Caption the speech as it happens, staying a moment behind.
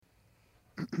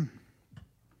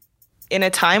In a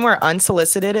time where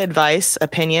unsolicited advice,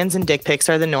 opinions, and dick pics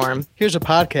are the norm. Here's a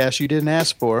podcast you didn't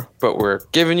ask for. But we're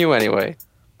giving you anyway.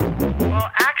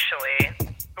 Well, actually,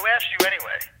 who asked you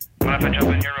anyway? Mind if I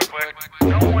jump in here real quick?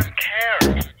 No one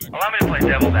cares. Allow me to play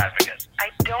devil's advocate. I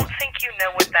don't think you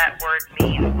know what that word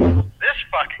means. This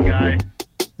fucking guy.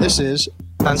 This is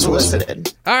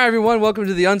Unsolicited. Hi, everyone. Welcome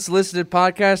to the Unsolicited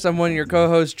Podcast. I'm one of your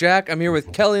co-hosts, Jack. I'm here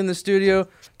with Kelly in the studio,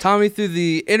 Tommy through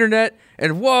the internet,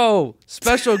 and whoa,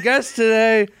 special guest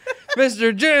today,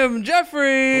 Mr. Jim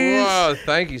Jefferies. Wow,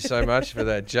 thank you so much for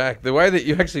that, Jack. The way that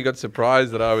you actually got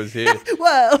surprised that I was here.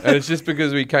 Whoa. And it's just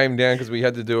because we came down because we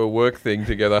had to do a work thing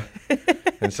together.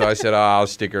 And so I said, I'll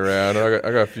stick around. I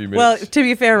got a few minutes. Well, to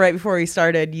be fair, right before we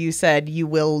started, you said you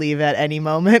will leave at any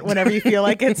moment whenever you feel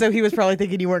like it. So he was probably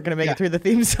thinking you weren't going to make it through the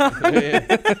theme song. Yeah.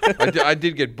 I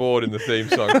did get bored in the theme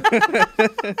song.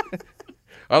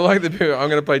 I like the people. I'm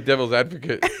going to play devil's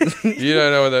advocate. You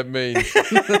don't know what that means.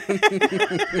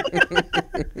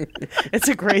 It's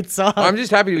a great song. I'm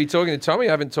just happy to be talking to Tommy.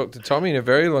 I haven't talked to Tommy in a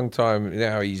very long time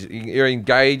now. You're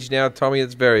engaged now, Tommy.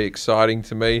 It's very exciting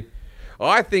to me.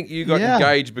 I think you got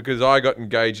engaged because I got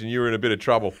engaged and you were in a bit of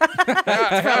trouble.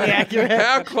 That's probably accurate.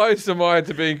 How close am I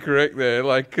to being correct there?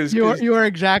 Like, because you are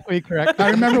exactly correct.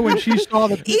 I remember when she saw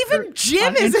the Even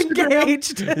Jim is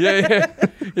engaged. yeah.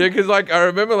 Because like I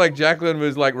remember like Jacqueline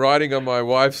was like writing on my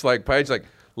wife's like page like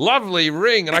lovely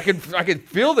ring, and I could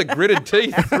feel the gritted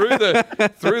teeth through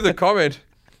the comment.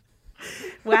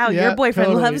 Wow, your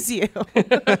boyfriend loves you.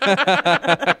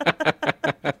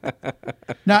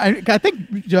 Now, I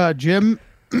think Jim,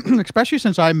 especially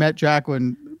since I met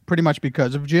Jacqueline pretty much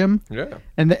because of Jim. Yeah.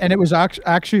 And it was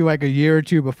actually like a year or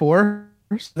two before.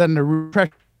 Then the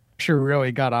pressure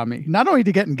really got on me. Not only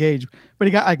to get engaged, but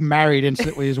he got like married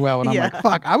instantly as well. And I'm like,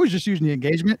 fuck, I was just using the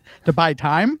engagement to buy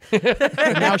time.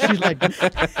 And now she's like,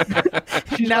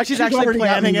 she's actually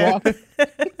planning it.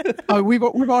 We've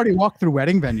already walked through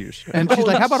wedding venues. And she's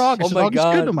like, how about August? Oh my August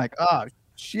God. good? I'm like, oh,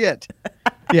 shit.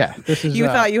 Yeah, this is. You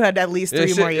thought you had at least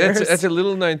 3 more years. That's a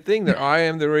little known thing that I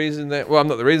am the reason that. Well, I'm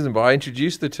not the reason, but I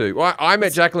introduced the two. Well, I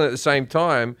met Jacqueline at the same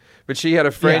time, but she had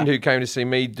a friend who came to see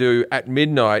me do At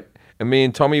Midnight, and me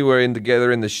and Tommy were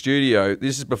together in the studio.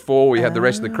 This is before we had the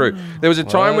rest of the crew. There was a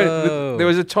time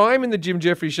in the Jim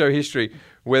Jefferies show history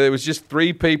where there was just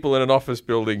 3 people in an office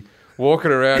building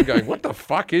walking around going, what the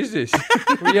fuck is this?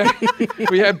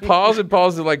 We had piles and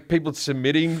piles of like people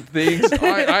submitting things.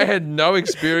 I had no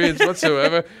experience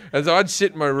whatsoever. And so I'd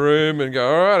sit in my room and go,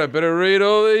 all right, I better read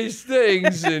all these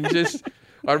things. And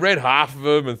I read half of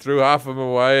them and threw half of them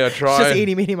away. I tried. It's just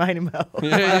eeny, meeny, miny, mo.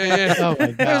 Yeah. Oh my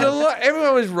God. There was a lot.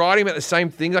 Everyone was writing about the same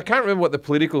things. I can't remember what the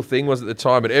political thing was at the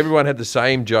time, but everyone had the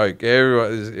same joke.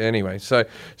 Anyway. So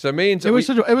me and It was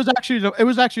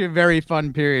actually a very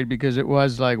fun period because it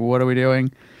was like, what are we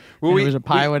doing? Well, it was a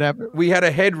pilot episode. We had a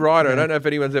head writer. I don't know if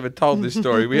anyone's ever told this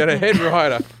story. We had a head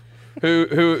writer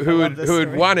who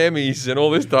had won Emmys and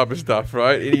all this type of stuff,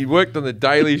 right? And he worked on The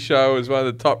Daily Show as one of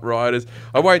the top writers.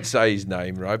 I won't say his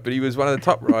name, right? But he was one of the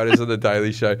top writers on The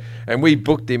Daily Show. And we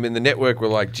booked him, and the network were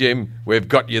like, Jim, we've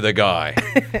got you the guy.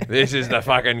 This is the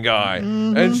fucking guy.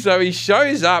 Mm-hmm. And so he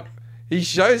shows up. And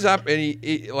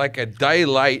he like a day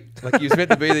late, like he was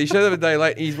meant to be there. He shows up a day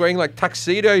late, and he's wearing like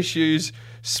tuxedo shoes,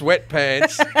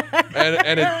 sweatpants,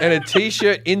 and a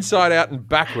t-shirt inside out and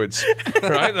backwards,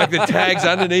 right? Like the tags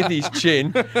underneath his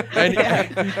chin. And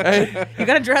You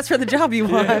got to dress for the job you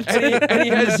want.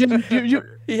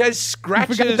 He has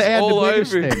scratches all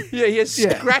over. Yeah, he has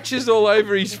scratches all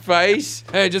over his face.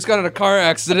 Hey, just got in a car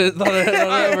accident. Thought I had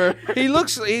it over. He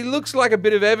looks like a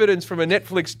bit of evidence from a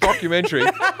Netflix documentary.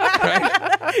 Right?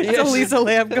 It's a Lisa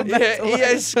Lamb come back to he life.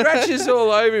 has scratches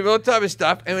all over him, all type of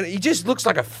stuff, and he just looks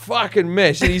like a fucking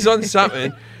mess. And he's on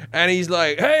something, and he's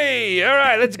like, "Hey, all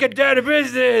right, let's get down to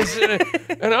business."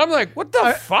 And I'm like, "What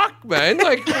the fuck, man?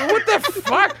 Like, what the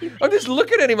fuck?" I'm just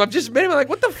looking at him. I've just met him. I'm like,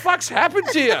 "What the fuck's happened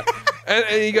to you?" And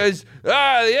he goes, the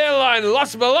airline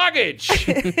lost my luggage.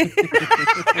 And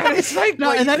it's like,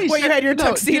 you had your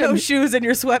tuxedo shoes and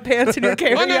your sweatpants and your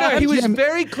carry-on. No. He was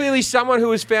very clearly someone who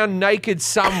was found naked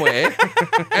somewhere,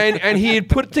 and he had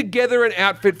put together an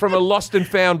outfit from a lost and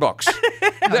found box.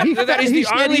 That is the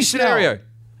only scenario.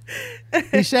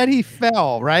 He said he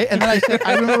fell, right? And then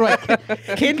I remember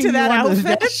like into that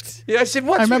outfit. Yeah, I said,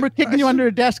 "What?" I remember kicking you under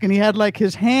a desk, and he had like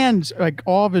his hands, like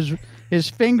all of his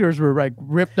fingers were like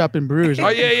ripped up and bruised. Oh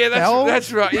yeah,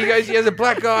 that's right. He goes, he has a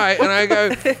black eye, and I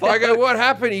go, what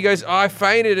happened? He goes, I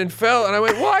fainted and fell, and I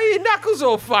went, why are your knuckles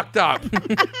all fucked up?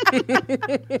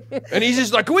 And he's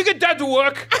just like, can we get Dad to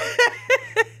work?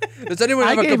 Does anyone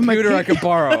have a computer I can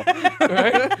borrow?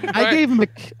 I gave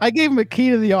him a key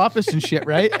to the office and shit,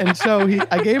 right? And so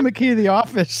I gave him a key to the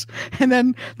office, and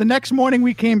then the next morning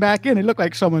we came back in. It looked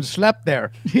like someone slept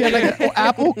there. He had like an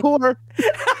apple core.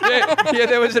 Yeah,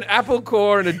 there was an apple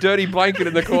core and a dirty blanket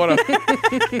in the corner.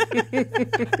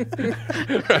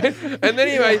 Right? And then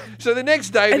anyway, so the next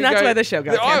day, And that's why the show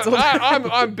got canceled.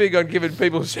 I'm big on giving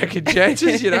people second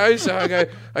chances, you know. So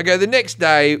I go. The next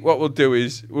day, what we'll do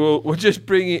is we'll just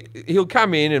bring. He'll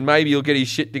come in and maybe he'll get his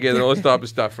shit together and all this type of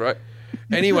stuff, right?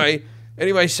 Anyway,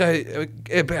 so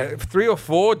about 3 or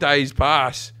 4 days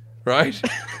pass. Right,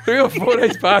 3 or 4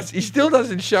 days pass. He still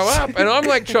doesn't show up, and I'm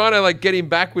like trying to like get him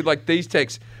back with like these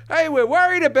texts. Hey, we're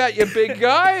worried about you, big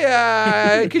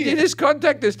guy. Could you just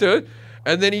contact us, dude?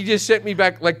 And then he just sent me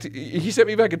back he sent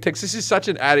me back a text. This is such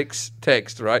an addict's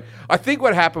text, right? I think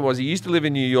what happened was he used to live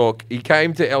in New York. He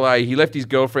came to LA. He left his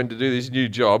girlfriend to do this new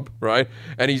job, right?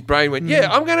 And his brain went, "Yeah,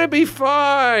 I'm gonna be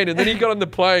fine." And then he got on the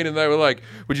plane, and they were like,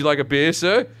 "Would you like a beer,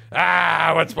 sir?"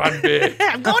 What's one beer?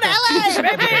 I'm going to LA,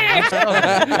 baby.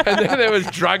 And then there was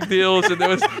drug deals, and there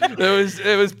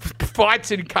was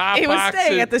fights in car He was parks.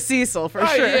 staying at the Cecil for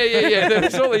sure. Yeah. There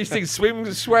was all these things.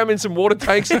 Swam in some water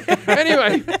tanks.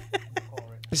 Anyway.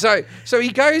 So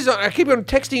he goes on. I keep on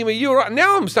texting him, "Are you all right?"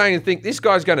 Now I'm starting to think this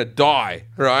guy's going to die,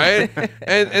 right?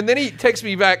 and then he texts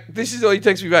me back. This is all he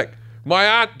texts me back. "My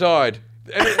aunt died."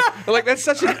 And like that's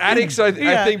such an addict, I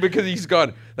think, because he's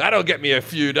gone. That'll get me a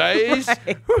few days. Right.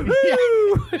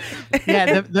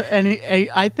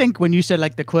 I think when you said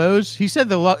like the clothes, he said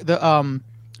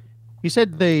he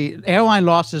said the airline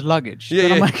lost his luggage.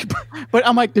 Yeah, but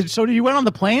I'm like, so you went on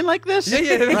the plane like this?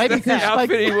 Yeah. Right? That's the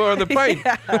outfit he wore on the plane.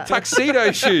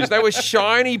 Tuxedo shoes. They were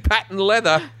shiny patent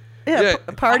leather. Yeah,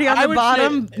 party on the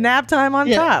bottom, nap time on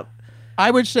top. I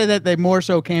would say that they more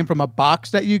so came from a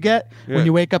box that you get when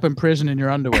you wake up in prison in your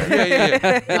underwear.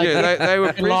 Yeah. They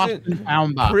were lost and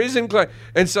found box. prison clothes.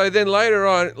 And so then later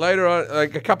on,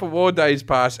 like a couple more days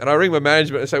pass, and I ring my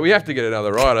management and say, "We have to get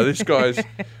another rider. This guy's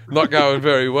not going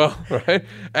very well, right?"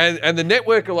 And the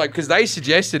network are like, because they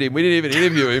suggested him, we didn't even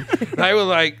interview him. They were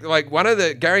like one of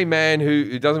the Gary Mann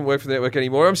who doesn't work for the network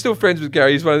anymore. I'm still friends with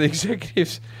Gary. He's one of the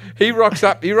executives. He rocks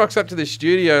up to the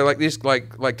studio like this,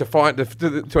 like to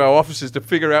our offices to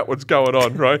figure out what's going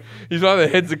on, right? He's one of the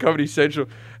heads of Comedy Central,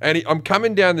 and I'm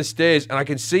coming down the stairs and I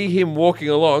can see him walking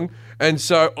along, and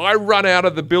so I run out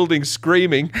of the building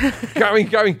screaming,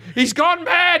 going, "He's gone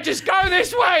mad! Just go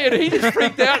this way!" And he just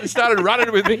freaked out and started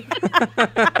running with me.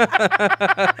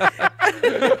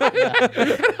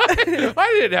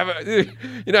 I didn't have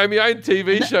my own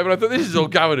TV show, but I thought this is all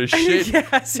going to shit.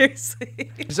 Yeah,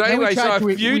 seriously. So anyway, a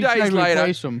few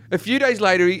days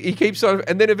later, he keeps on,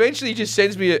 and then eventually he just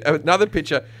sends me another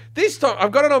picture. This time,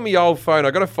 I've got it on my old phone.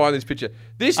 I've got to find this picture.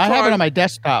 This time, I have it on my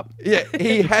desktop. Yeah,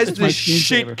 he has the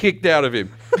shit kicked out of him.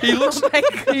 He looks,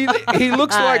 he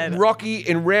looks like Rocky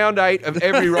in round 8 of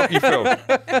every Rocky film.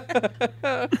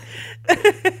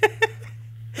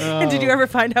 And did you ever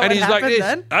find out and what he's happened like this,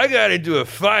 then? "I got into a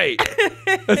fight."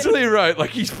 That's what he wrote. Like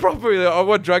he's probably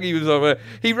what drug he was on.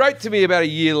 He wrote to me about a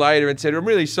year later and said, "I'm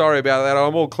really sorry about that.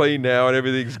 I'm all clean now and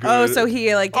everything's good." Oh, so he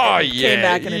came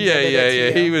back and admitted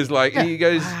it to you. He was like, he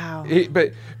goes, wow.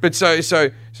 but so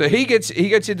he gets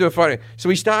into a fight. So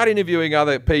we start interviewing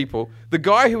other people. The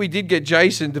guy who we did get,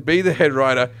 Jason, to be the head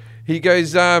writer, he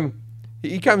goes,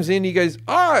 he comes in, he goes,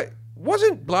 "Oh,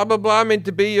 wasn't blah, blah, blah meant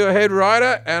to be your head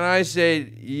writer?" And I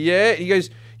said, "Yeah." He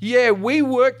goes, "Yeah, we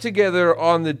worked together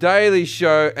on The Daily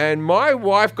Show, and my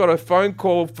wife got a phone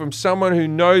call from someone who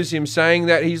knows him saying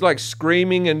that he's like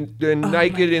screaming and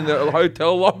naked in the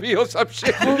hotel lobby or some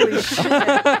shit." Holy shit.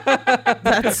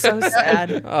 That's so sad.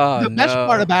 The best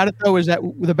part about it, though, was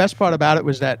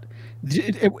that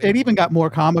it even got more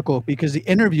comical because the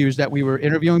interviews that we were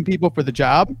interviewing people for the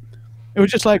job, it was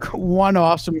just like one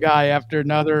awesome guy after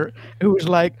another who was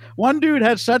like, one dude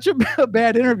had such a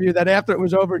bad interview that after it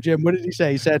was over, Jim, what did he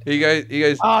say? He said, he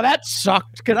goes, "Oh, that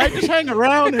sucked. Can I just hang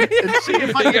around and see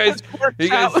if I can work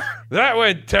out?" "That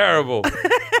went terrible."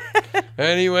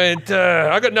 And he went,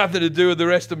 "I got nothing to do with the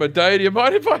rest of my day. Do you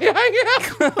mind if I hang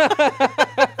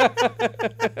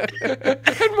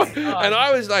out?" and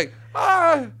I was like,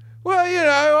 "Well, you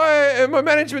know," and my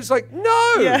management's like,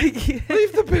 "No,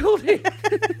 leave the building."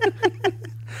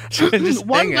 Just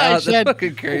one guy said,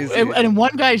 fucking crazy. And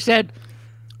one guy said,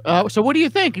 "So what do you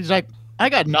think?" He's like, "I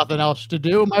got nothing else to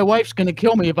do. My wife's going to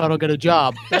kill me if I don't get a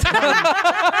job." And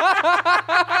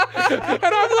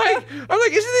I'm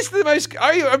like, isn't this the most?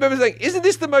 I remember saying, isn't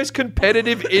this the most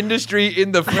competitive industry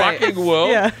in the fucking world?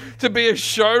 Yeah. To be a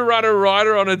showrunner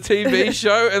writer on a TV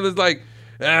show, and it's like,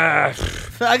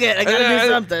 Fuck it, I gotta do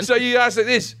something. So you ask like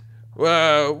this: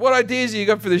 well, what ideas you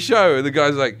got for the show? And the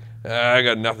guy's like, I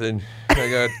got nothing.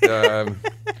 I got,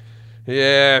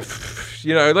 yeah,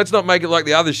 let's not make it like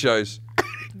the other shows.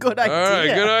 Good idea. All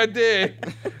right, good idea.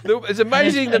 It's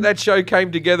amazing that show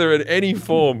came together in any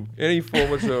form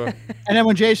whatsoever. And then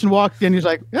when Jason walked in, he's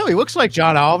like, "Oh, he looks like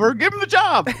John Oliver. Give him the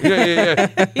job."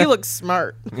 Yeah. He looks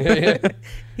smart. Yeah.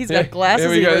 He's got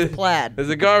glasses. He wears plaid. There's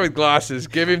a guy with glasses.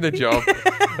 Give him the job.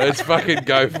 Let's fucking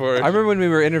go for it. I remember when we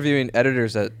were interviewing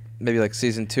editors at maybe like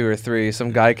season 2 or 3.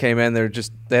 Some guy came in. They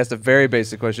asked a very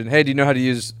basic question. Hey, do you know how to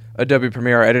use Adobe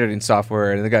Premiere editing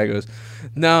software? And the guy goes,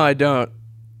 "No, I don't."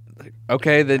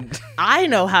 Okay, then I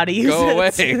know how to use go it.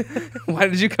 away. Why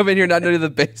did you come in here not knowing the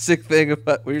basic thing of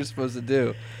what you're supposed to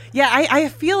do? Yeah, I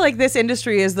feel like this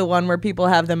industry is the one where people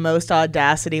have the most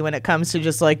audacity when it comes to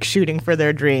just like shooting for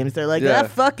their dreams. They're like,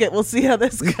 fuck it, we'll see how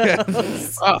this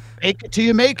goes. Make it till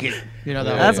you make it.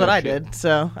 That's what I did.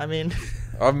 So, I mean,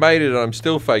 I've made it and I'm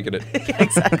still faking it.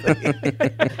 Exactly.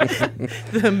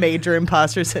 The major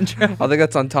imposter syndrome. I think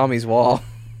that's on Tommy's wall.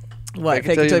 What,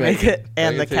 fake it till you make it?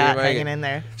 And the cat hanging in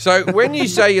there. So when you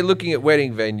say you're looking at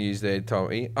wedding venues there,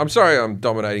 Tommy, I'm sorry I'm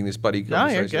dominating this bloody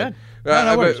conversation. No, you're good.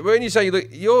 But when you say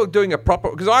you're doing a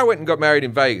proper, because I went and got married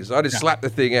in Vegas, I just slapped the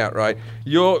thing out, right?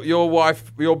 Your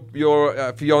wife,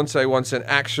 your fiance wants an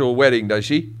actual wedding, does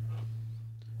she?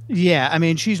 Yeah, I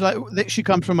mean, she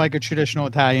comes from like a traditional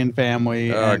Italian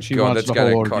family, and she wants the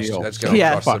whole ordeal. That's going to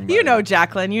cost some money. You know,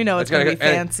 Jacqueline, it's going to be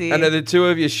fancy. And are the two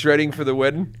of you shredding for the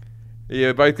wedding?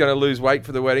 You're both going to lose weight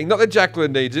for the wedding. Not that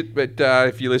Jacqueline needs it, but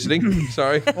if you're listening,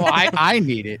 sorry. Well, I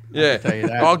need it. Yeah. I'll tell you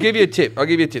that. I'll give you a tip.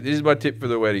 This is my tip for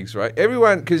the weddings, right?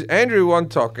 Everyone, because Andrew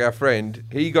Wontok, our friend,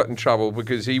 he got in trouble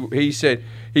because he said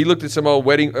he looked at some old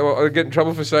wedding. I'll get in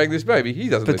trouble for saying this, maybe. He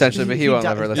doesn't Potentially, listen. but he won't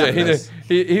ever listen to this.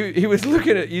 He was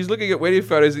looking at wedding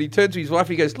photos and he turned to his wife and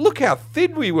he goes, "Look how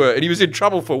thin we were." And he was in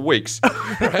trouble for weeks.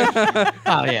 Right?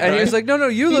 Oh, yeah. And he was like, no,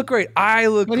 you look great. I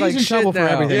look But like he's in shit trouble for now.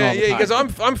 everything. Yeah, all the he time.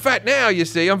 goes, I'm fat now, you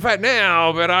see. I'm fat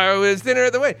now, but I was thinner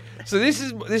at the wedding. So this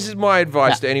is my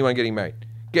advice to anyone getting married.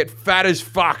 Get fat as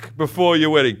fuck before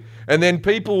your wedding. And then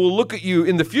people will look at you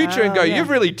in the future and go, "You've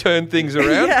really turned things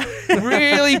around."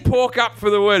 Really pork up for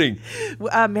the wedding.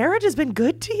 Marriage has been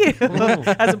good to you.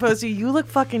 As opposed to, you look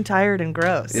fucking tired and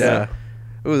gross. Yeah.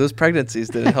 Ooh, those pregnancies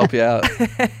didn't help you out.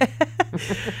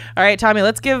 All right, Tommy,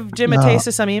 let's give Jim a taste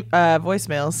of some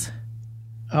voicemails.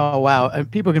 Oh, wow. And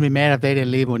people are going to be mad if they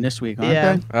didn't leave one this week,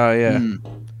 aren't they? Oh, yeah.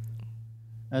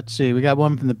 Let's see. We got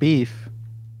one from the beef.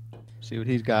 See what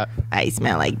he's got. I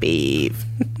smell like beef.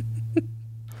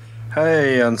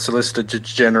 Hey, unsolicited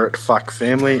degenerate fuck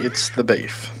family, it's the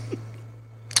beef.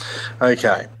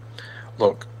 Okay,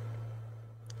 look,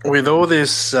 with all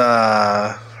this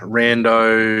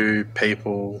rando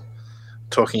people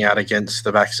talking out against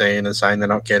the vaccine and saying they're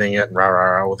not getting it,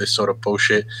 all this sort of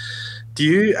bullshit, do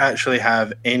you actually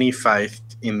have any faith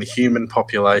in the human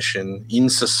population, in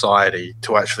society,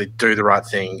 to actually do the right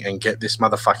thing and get this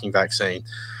motherfucking vaccine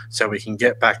so we can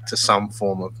get back to some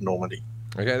form of normality?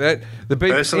 Okay,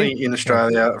 personally in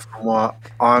Australia, from what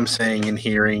I'm seeing and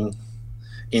hearing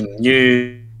in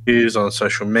news, on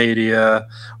social media,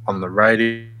 on the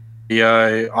radio,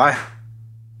 I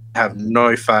have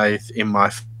no faith in my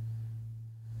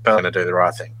going to do the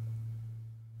right thing,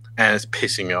 and it's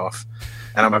pissing me off,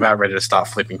 and I'm about ready to start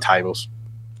flipping tables.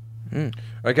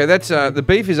 Okay, that's the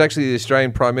beef is actually the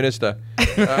Australian Prime Minister.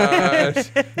 There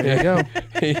you go.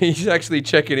 He's actually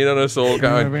checking in on us all,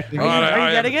 going, Are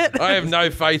you getting it? I have no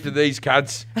faith in these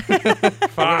cunts.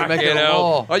 Make it a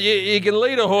law. Oh, you can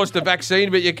lead a horse to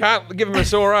vaccine, but you can't give him a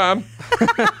sore arm.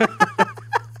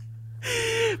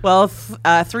 Well,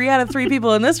 3 out of 3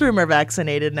 people in this room are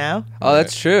vaccinated now. Oh,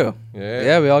 that's true.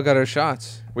 Yeah. We all got our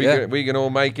shots. We can all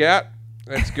make out.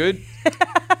 That's good.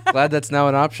 Glad that's now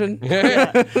an option.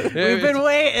 Yeah. We've been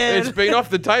waiting. It's been off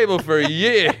the table for a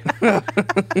year. That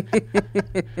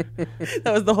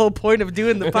was the whole point of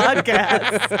doing the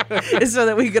podcast, is so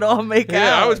that we could all make out.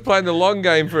 Yeah, I was playing the long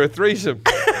game for a threesome.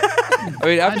 I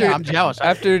mean, I'm jealous.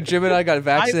 After Jim and I got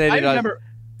vaccinated, I remember.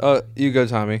 Oh, you go,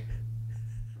 Tommy.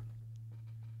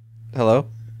 Hello,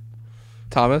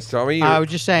 Thomas. Tommy, I was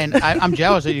just saying, I'm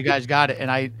jealous that you guys got it,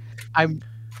 and I'm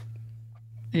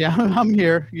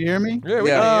here. You hear me? Yeah, we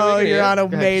Yeah. can hear you. Oh, you're on a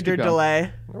ahead, major keep going.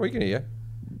 delay. We can hear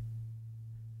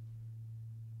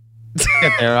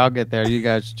I'll get there. You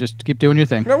guys just keep doing your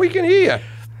thing. you. No, we can hear you.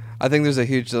 I think there's a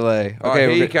huge delay. Oh,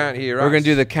 Okay, he can't hear us. we're gonna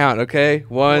do the count. Okay,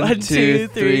 1, 1, 2, 2,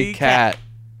 3, 3, cat.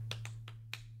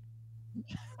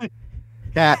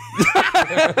 Cat.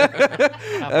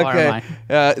 How far am Okay,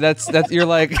 I? that's you're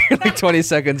like 20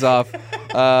 seconds off.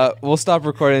 We'll stop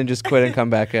recording and just quit and come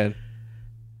back in.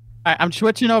 I'm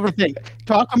switching over things.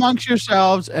 Talk amongst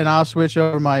yourselves, and I'll switch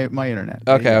over my internet.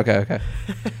 Okay.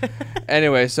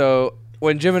 Anyway, so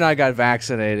when Jim and I got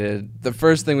vaccinated, the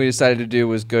first thing we decided to do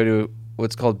was go to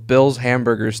what's called Bill's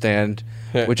Hamburger Stand,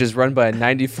 which is run by a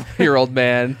 94-year-old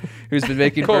man who's been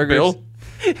making burgers. Bill.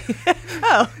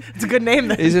 Oh, it's a good name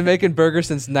then. He's been making burgers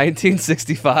since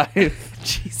 1965.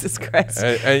 Jesus Christ.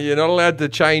 And you're not allowed to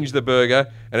change the burger,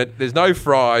 and there's no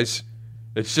fries.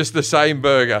 It's just the same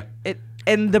burger.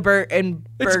 And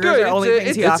burgers good. are only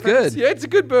things he offers. good. Yeah, it's a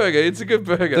good burger. It's a good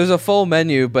burger. There's a full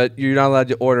menu, but you're not allowed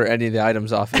to order any of the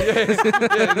items off it.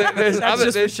 There's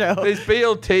just for show. There's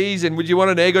BLTs and would you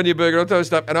want an egg on your burger, all that type of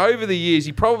stuff. And over the years,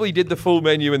 he probably did the full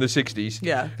menu in the 60s.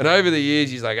 Yeah. And over the years,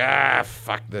 he's like,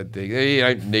 fuck that thing. You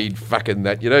don't need fucking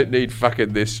that. You don't need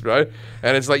fucking this, right?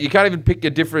 And it's like, you can't even pick a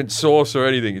different sauce or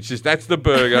anything. It's just, that's the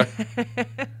burger.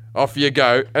 Off you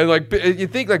go. And like you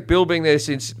think like Bill being there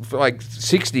since like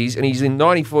 60s and he's a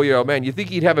 94-year-old man, you think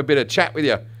he'd have a bit of chat with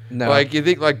you. No. Like you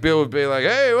think like Bill would be like,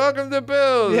 hey, welcome to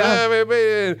Bill's.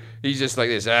 Yeah. He's just like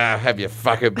this, have your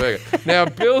fucking burger. Now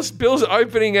Bill's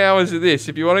opening hours of this,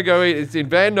 if you want to go eat, it's in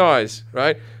Van Nuys,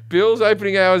 right? Bill's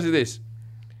opening hours of this.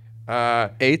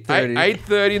 8:30.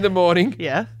 8:30 in the morning.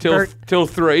 Yeah. Till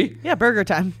 3. Yeah, burger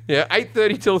time. Yeah,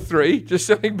 8:30 till 3, just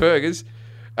selling burgers.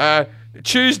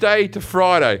 Tuesday to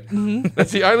Friday. Mm-hmm.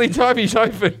 That's the only time he's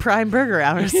open. Prime burger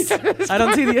hours. I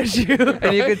don't see the issue.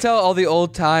 And you can tell all the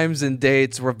old times and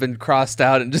dates have been crossed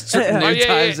out and just new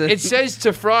times. Yeah. It says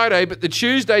to Friday, but the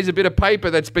Tuesday's a bit of paper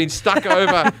that's been stuck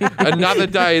over another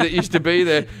day that used to be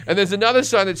there. And there's another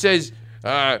sign that says,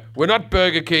 we're not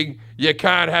Burger King. You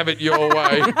can't have it your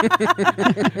way.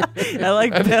 I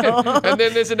like Bill. And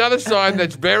then there's another sign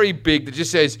that's very big that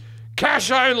just says,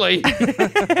 cash only.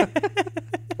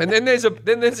 And then there's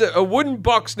a wooden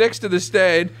box next to the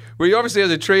stand where he obviously has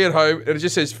a tree at home and it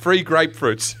just says free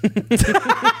grapefruits.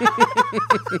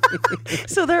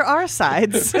 So there are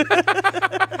sides.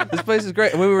 This place is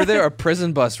great. When we were there, a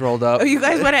prison bus rolled up. Oh, you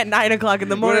guys went at 9 o'clock in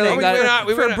the morning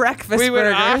for breakfast We went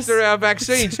burgers. after our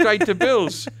vaccine straight to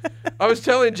Bill's. I was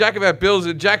telling Jack about Bill's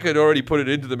and Jack had already put it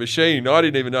into the machine. I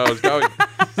didn't even know I was going.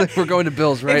 We're going to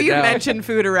Bill's right now. If you mention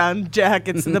food around Jack,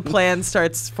 the plan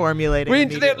starts formulating.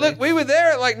 Look, we were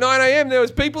there at like 9 a.m. There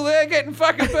was people there getting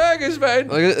fucking burgers, man.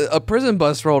 Like a prison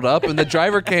bus rolled up and the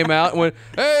driver came out and went,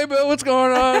 hey, Bill, what's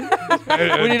going on?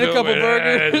 We need a couple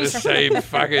burgers. The same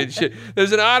fucking shit.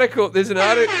 There's an article.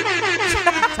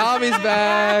 Tommy's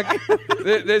back.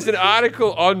 There's an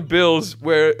article on Bill's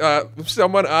where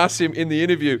someone asked him in the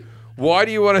interview, why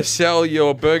do you want to sell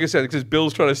your burger stand? Because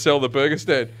Bill's trying to sell the burger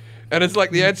stand. And it's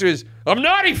like the answer is, I'm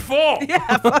 94.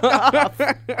 Yeah, fuck off.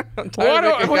 Why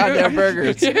do I goddamn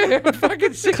burgers? Yeah,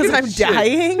 fucking sick. Because I'm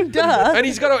dying. Duh. And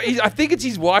he's got. I think it's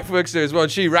his wife works there as well.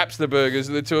 And she wraps the burgers,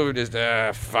 and the two of them just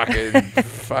fucking.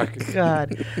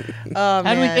 God. Oh,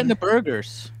 How do we get into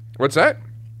burgers? What's that?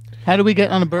 How do we get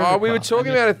on a burger? Oh, we were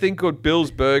talking about a thing called Bill's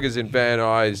Burgers in Van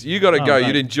Nuys. You got to go. Right.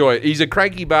 You'd enjoy it. He's a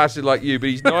cranky bastard like you, but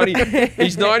he's 90.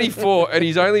 He's 94, and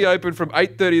he's only open from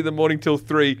 8:30 in the morning till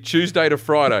 3, Tuesday to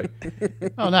Friday.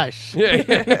 Oh, nice.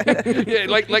 Yeah.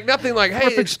 Like nothing like, hey,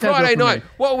 Perfect it's schedule Friday for night. me.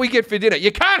 What will we get for dinner?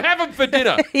 You can't have them for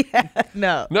dinner.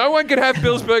 No. No one can have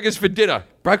Bill's Burgers for dinner.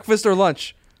 Breakfast or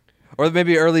lunch. Or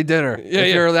maybe early dinner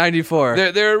if you're 94.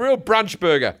 They're a real brunch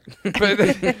burger. But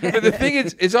the thing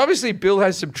is, obviously Bill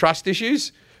has some trust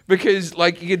issues because,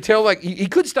 like, you can tell, like, he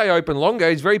could stay open longer.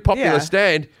 He's a very popular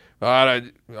stand.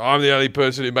 I'm the only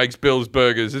person who makes Bill's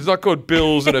Burgers. It's not called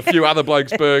Bill's and a few other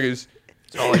blokes' burgers.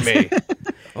 It's only me.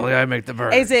 Only I make the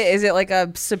burgers. Is it like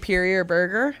a superior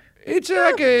burger? It's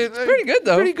like it's pretty good,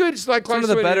 though. Pretty good. It's like one close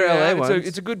of the to better LA ones.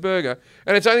 It's a good burger,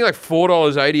 and it's only like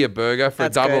 $4.80 a burger for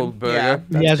That's a double good. burger.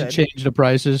 Yeah. He hasn't changed the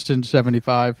prices since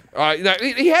 75. No,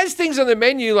 he has things on the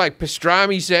menu like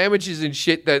pastrami sandwiches and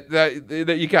shit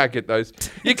that you can't get those.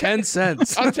 You 10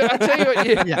 cents. I'll tell you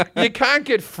what, you can't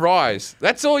get fries.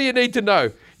 That's all you need to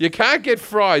know. You can't get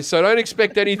fries, so don't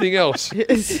expect anything else.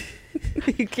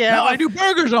 You can't. No, I do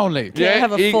burgers only. Can't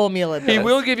have a full meal at He this.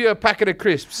 will give you a packet of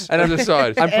crisps on the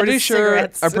side. I'm pretty And sure.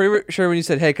 cigarettes. I'm pretty sure when you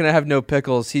said, "Hey, can I have no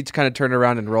pickles?" He kind of turned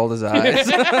around and rolled his eyes.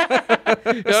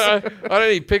 I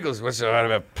don't eat pickles. What's the matter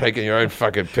about taking your own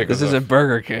fucking pickles? This isn't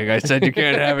Burger King. I said you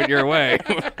can't have it your way.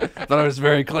 Thought I was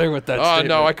very clear with that. Oh, statement.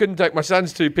 no, I couldn't take... My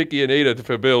son's too picky an eater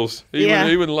for Bills. He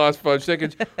wouldn't last 5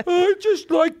 seconds. I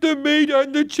just like the meat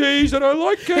and the cheese, and I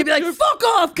like ketchup. He'd be like, "Fuck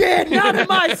off, kid! Not in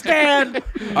my stand."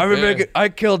 I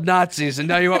killed Nazis, and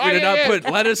now you want me to not put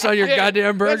lettuce on your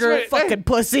goddamn burger? Fucking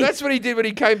pussy. That's what he did when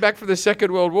he came back from the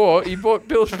Second World War. He bought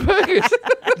Bill's Burgers.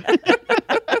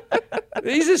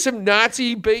 These are some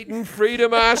Nazi-beaten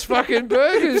freedom-ass fucking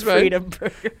burgers, mate. Freedom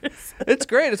burgers. It's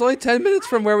great. It's only 10 minutes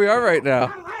from where we are right now.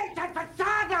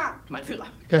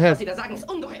 Go ahead.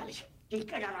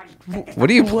 What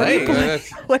are you playing?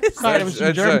 What is Sorry, that? it was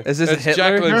some German. Is this That's Hitler?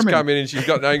 Jacqueline's German. come in and she's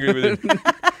gotten angry with him.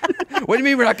 What do you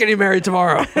mean we're not getting married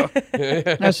tomorrow?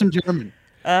 That's some German.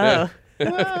 Oh.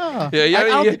 Ah. Yeah,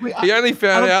 I he only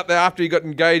found out that after he got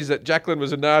engaged that Jacqueline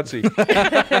was a Nazi.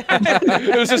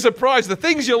 It was a surprise. The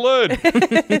things you learn.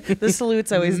 The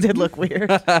salutes always did look weird.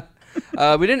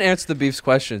 We didn't answer the beef's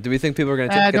question. Do we think people are going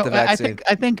to get the vaccine?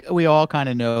 I think we all kind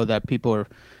of know that people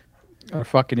are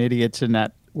fucking idiots and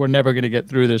that we're never going to get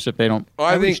through this if they don't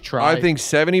at least try. I think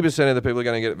 70% of the people are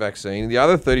going to get a vaccine. The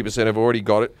other 30% have already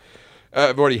got it,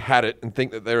 have already had it, and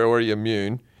think that they're already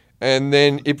immune. And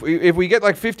then if we get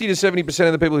like 50 to 70%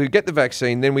 of the people who get the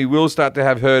vaccine, then we will start to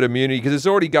have herd immunity because it's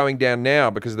already going down now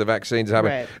because the vaccines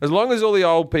happen. Right. As long as all the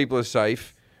old people are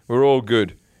safe, we're all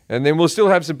good. And then we'll still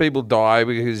have some people die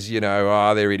because,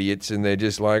 they're idiots and they're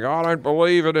just like, I don't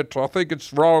believe in it. I think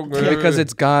it's wrong. Because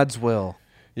it's God's will.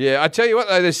 Yeah, I tell you what,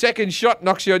 though, the second shot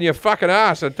knocks you on your fucking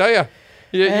ass, I tell you.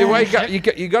 You wake up,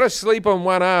 you got to sleep on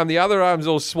one arm, the other arm's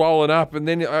all swollen up, and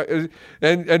then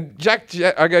and Jack,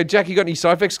 I go, Jack, you got any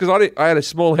side effects? Because I had a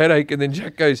small headache, and then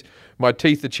Jack goes, my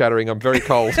teeth are chattering, I'm very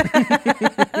cold.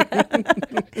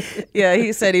 Yeah,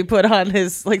 he said he put on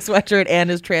his sweatshirt and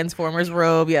his Transformers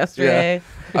robe yesterday.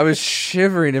 I was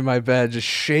shivering in my bed, just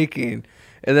shaking.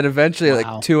 And then eventually at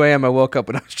Wow. 2 a.m. I woke up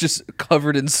and I was just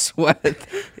covered in sweat.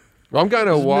 I'm going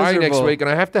to Hawaii next miserable. week, and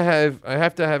I have to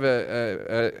have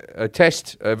a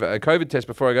test, a COVID test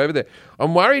before I go over there.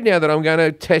 I'm worried now that I'm going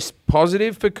to test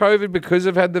positive for COVID because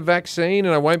I've had the vaccine,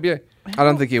 and I won't be. I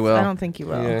don't think you will. I don't think you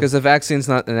will. Yeah. Because the vaccine's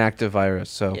not an active virus,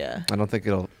 so Yeah. I don't think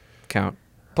it'll count.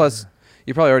 Plus,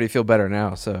 you probably already feel better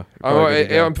now, so you're probably good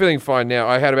to go. I'm feeling fine now.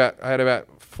 I had about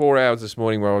 4 hours this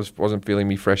morning where I wasn't feeling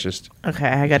me freshest. Okay,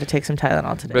 I got to take some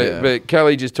Tylenol today. But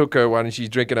Kelly just took her one and she's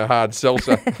drinking a hard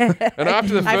seltzer. And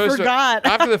after the I first forgot.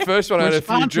 after the first one, I We're had a few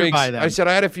sponsored drinks. by them. I said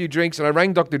I had a few drinks, and I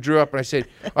rang Dr. Drew up and I said,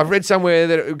 I've read somewhere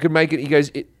that it could make it. He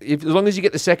goes, if as long as you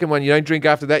get the second one, you don't drink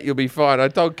after that, you'll be fine. I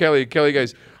told Kelly. Kelly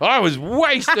goes, I was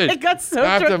wasted. I got so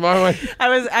after drunk. my one.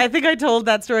 I think I told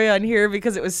that story on here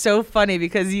because it was so funny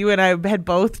because you and I had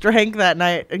both drank that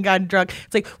night and got drunk.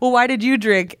 It's like, well, why did you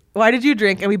drink? Why did you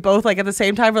drink? And we both at the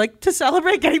same time were like, to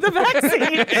celebrate getting the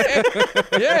vaccine.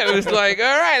 Yeah, it was like,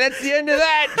 all right, that's the end of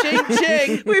that. Ching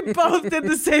ching. We both did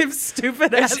the same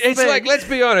stupid ass It's thing. like, let's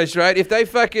be honest, right? If they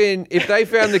found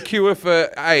the cure for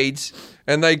AIDS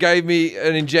and they gave me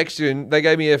an injection, they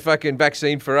gave me a fucking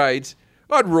vaccine for AIDS,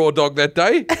 I'd raw dog that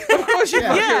day. Of course you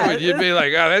fucking would. You'd be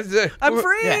like, oh, that's it. I'm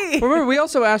free. Remember, we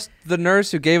also asked the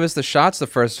nurse who gave us the shots the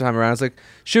first time around. I was like,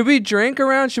 should we drink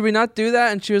around? Should we not do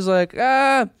that? And she was like,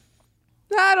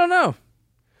 I don't know.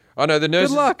 I know the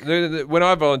nurses. luck. When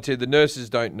I volunteered, the nurses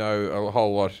don't know a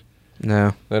whole lot.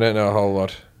 No. They don't know a whole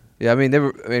lot. Yeah, I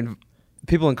mean,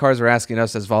 people in cars were asking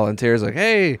us as volunteers, like,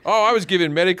 hey. Oh, I was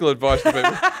giving medical advice to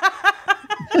people.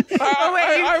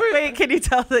 Wait, can you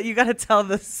tell that you got to tell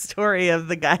the story of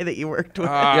the guy that you worked with?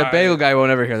 Yeah, Bagel Guy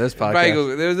won't ever hear this podcast.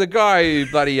 Bagel. There was a guy who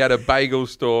bloody had a bagel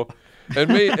store, and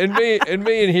me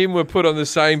and him were put on the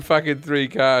same fucking 3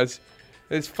 cars.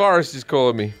 It's Forrest is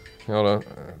calling me. Hold on.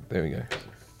 There we go.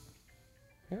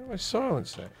 How do I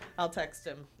silence that? I'll text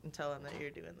him and tell him that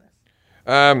you're doing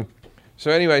this. So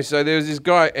anyway, so there was this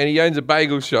guy, and he owns a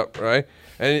bagel shop, right?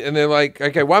 And they're like,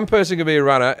 okay, one person can be a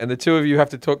runner, and the 2 of you have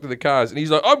to talk to the cars. And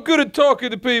he's like, I'm good at talking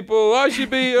to people. I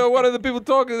should be one of the people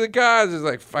talking to the cars. It's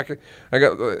like, fuck it.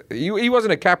 He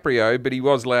wasn't a Caprio, but he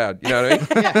was loud. You know what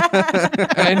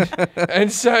I mean?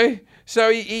 and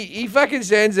so he fucking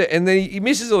sends it, and then he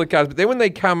misses all the cars. But then when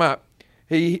they come up,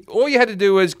 all you had to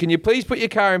do was, can you please put your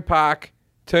car in park,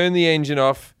 turn the engine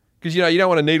off, because you don't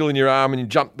want a needle in your arm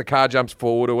and the car jumps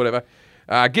forward or whatever.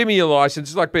 Give me your license.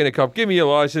 It's like being a cop. Give me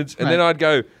your license. And then I'd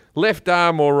go left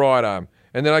arm or right arm.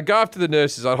 And then I'd go up to the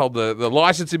nurses. I'd hold the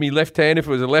license in my left hand if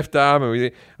it was a left arm.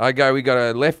 And I'd go, we got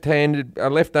a left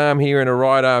arm here and a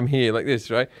right arm here, like this,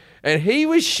 right? And he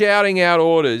was shouting out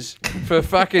orders for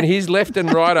fucking his left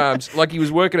and right arms like he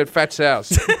was working at Fat's house.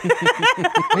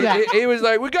 He was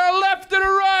like, we got a left and a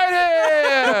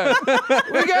right here.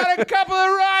 We got a couple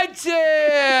of rights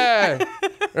here.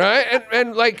 Right?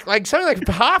 And like something like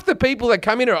half the people that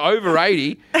come in are over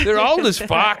 80. They're old as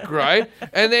fuck, right?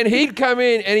 And then he'd come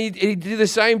in and he'd do the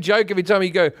same joke every time. He'd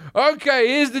go, okay,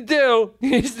 here's the deal.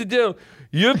 Here's the deal.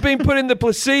 you've been put in the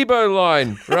placebo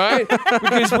line, right?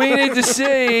 Because we need to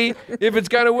see if it's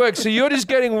going to work. So you're just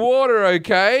getting water,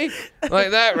 okay?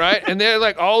 Like that, right? And they're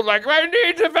like, I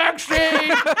need the vaccine.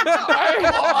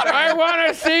 I want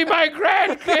to see my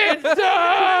grandkids.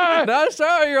 No,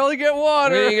 sorry, you only get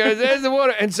water. And he goes, there's the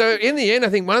water. And so in the end, I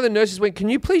think one of the nurses went, can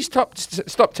you please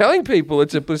stop telling people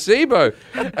it's a placebo?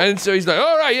 And so he's like,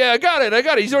 all right, yeah, I got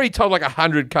it. He's already told like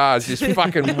 100 cars this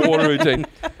fucking water routine.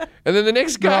 And then the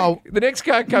next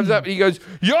guy comes up and he goes,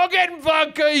 you're getting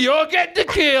vodka, you're getting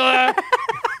tequila.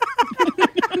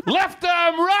 Left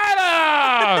arm, right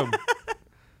arm.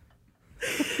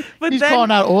 But He's then,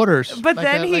 calling out orders. But like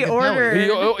then a he deli.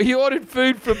 ordered. He ordered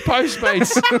food from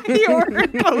Postmates. He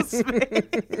ordered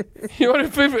Postmates. He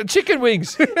ordered food from chicken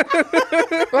wings.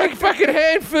 Like fucking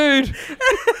hand food.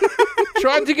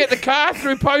 Tried to get the car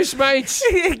through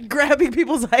Postmates. Grabbing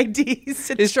people's IDs.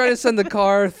 He's trying to send the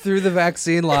car through the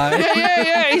vaccine line.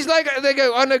 Yeah. He's like, they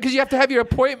go, oh no, because you have to have your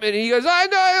appointment. And he goes,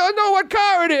 I know what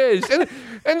car it is.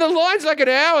 And the line's like an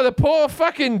hour. The poor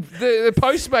fucking the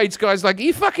Postmates guy's like, are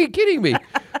you fucking kidding me?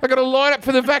 I got to line up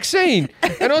for the vaccine.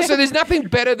 And also, there's nothing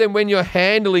better than when you're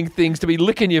handling things to be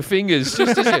licking your fingers.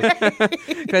 Just is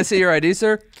it? Can I see your ID,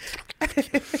 sir?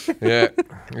 Yeah,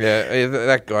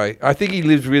 that guy. I think he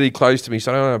lives really close to me,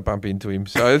 so I don't want to bump into him.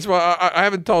 So that's why I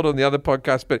haven't told on the other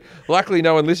podcast, but luckily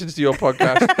no one listens to your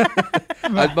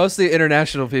podcast. Mostly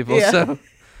international people, so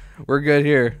we're good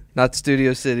here. Not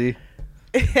Studio City.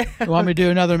 You want me to do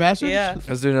another message? Yeah.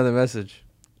 Let's do another message.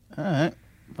 All right.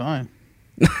 Fine.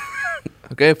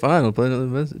 Okay, fine. We'll play another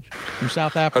message. From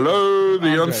South Africa. Hello, the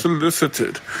Andre.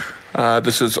 unsolicited.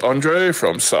 This is Andre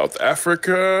from South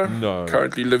Africa,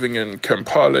 currently living in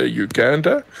Kampala,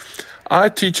 Uganda. I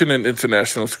teach in an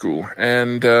international school,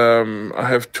 and I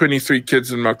have 23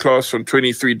 kids in my class from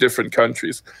 23 different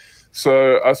countries.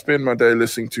 So I spend my day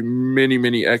listening to many,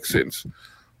 many accents.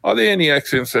 Are there any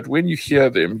accents that when you hear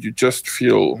them, you just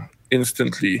feel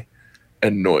instantly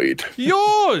annoyed?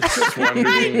 Yours! Just I knew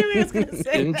wondering. he was going to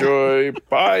say Enjoy.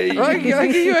 Bye. Are you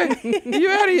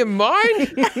out of your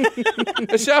mind?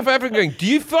 A South African going, do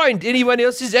you find anyone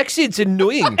else's accents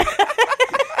annoying?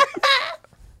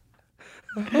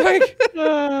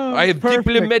 I have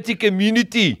diplomatic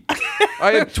immunity.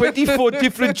 I have 24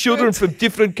 different children from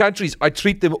different countries. I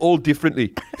treat them all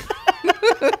differently.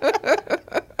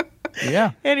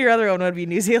 Yeah. And your other one would be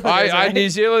New Zealand. New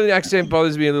Zealand accent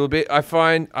bothers me a little bit. I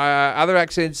find other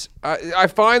accents, I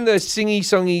find the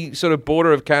singy-songy sort of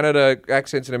border of Canada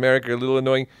accents in America a little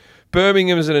annoying.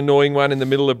 Birmingham is an annoying one in the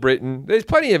middle of Britain. There's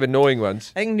plenty of annoying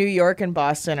ones. I think New York and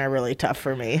Boston are really tough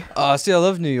for me. Oh, see, I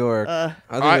love New York. I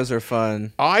think those are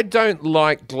fun. I don't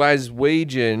like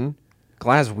Glaswegian.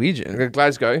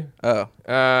 Glasgow. Oh.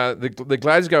 The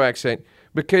Glasgow accent,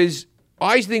 because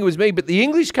I used to think it was me, but the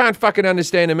English can't fucking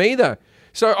understand them either.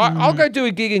 So I'll go do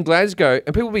a gig in Glasgow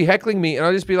and people will be heckling me and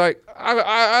I'll just be like, I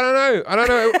don't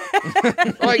know.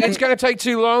 Like, it's going to take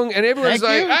too long. And everyone's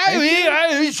Thank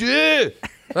you. sure.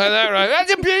 Like that, right?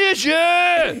 That's a pretty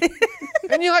sure.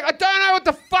 And you're like, I don't know what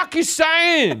the fuck you're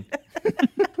saying.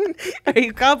 Are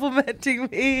you complimenting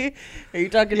me? Are you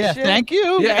talking Yeah, shit? thank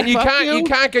you. Yeah, and you Fuck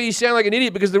can't go, you sound like an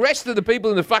idiot, because the rest of the people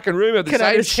in the fucking room have the Can same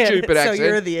understand it, stupid accent. So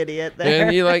you're the idiot there.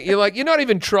 And you're not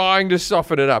even trying to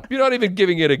soften it up. You're not even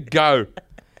giving it a go.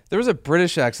 There was a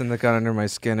British accent that got under my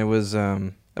skin. It was, it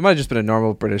might have just been a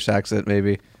normal British accent,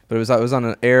 maybe, but it was on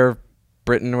an Air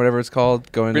Britain or whatever it's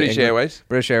called, going British to England. Airways.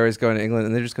 British Airways going to England,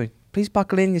 and they're just going, please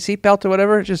buckle in your seatbelt or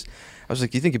whatever. I was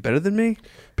like, you think you're better than me?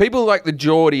 People like the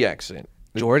Geordie accent.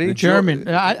 Geordie? German.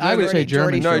 I would say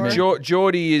German. Geordie.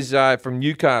 Geordie is from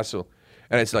Newcastle,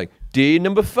 and it's like, day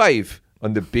number 5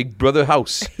 on the Big Brother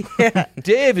house.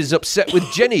 Dave is upset with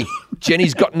Jenny.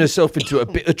 Jenny's gotten herself into a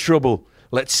bit of trouble.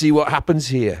 Let's see what happens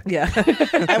here. Yeah.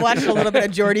 I watched a little bit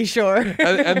of Geordie Shore.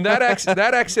 And that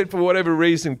accent, for whatever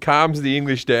reason, calms the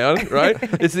English down, right?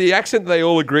 It's the accent they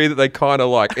all agree that they kind of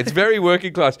like. It's very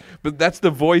working class, but that's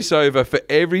the voiceover for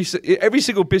every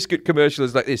single biscuit commercial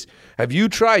is like this. Have you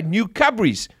tried new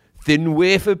Cadbury's? Thin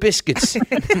wafer biscuits.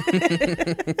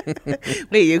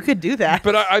 Wait, you could do that.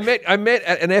 But I met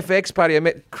at an FX party. I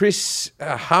met Chris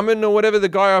Hammond or whatever, the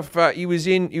guy off. He was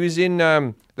in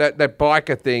that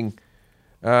biker thing.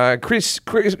 Chris,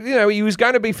 he was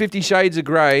going to be 50 Shades of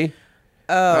Grey.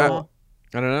 Oh.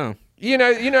 I don't know. You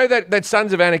know that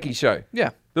Sons of Anarchy show?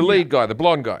 Yeah. The lead guy, the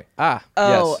blonde guy. Ah,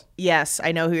 Oh, Yes,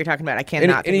 I know who you're talking about. I can't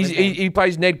And, not and think of his name. he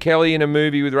plays Ned Kelly in a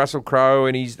movie with Russell Crowe,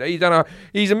 and he's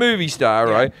a movie star,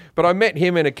 right? But I met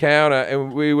him in a counter,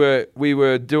 and we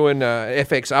were doing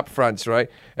FX upfronts, right?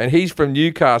 And he's from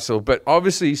Newcastle, but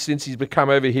obviously since he's become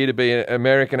over here to be an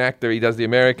American actor, he does the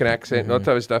American accent and all that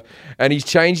type of stuff, and he's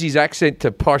changed his accent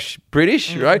to posh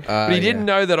British, right? But he didn't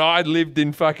know that I'd lived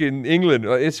in fucking England.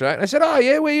 Like, that's right. And I said, "Oh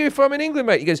yeah, where are you from in England,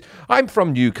 mate?" He goes, "I'm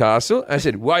from Newcastle." I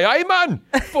said, "Why, aye, man?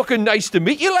 Fucking nice to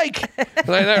meet you, like." Like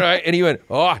that, right? And he went,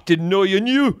 "Oh, didn't know you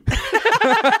knew." It's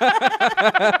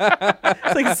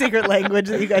like a secret language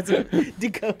that you guys have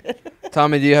decoded.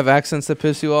 Tommy, do you have accents that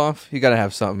piss you off? You gotta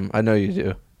have something. I know you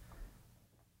do.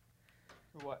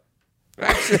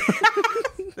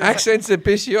 Accents that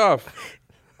piss you off.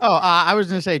 Oh, I was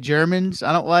gonna say Germans.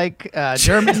 I don't like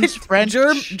Germans, French,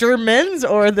 Germans,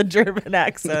 or the German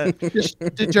accent. just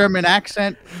the German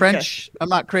accent. French, I'm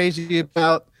not crazy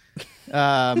about.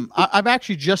 I've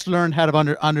actually just learned how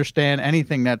to understand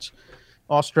anything that's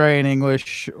Australian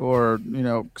English or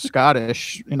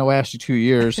Scottish in the last 2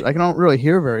 years. I don't really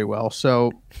hear very well,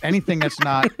 so anything that's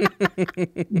not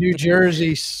New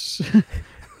Jersey. Slang,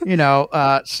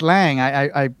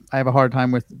 I have a hard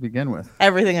time with to begin with.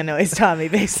 Everything annoys Tommy,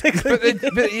 basically.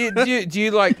 But do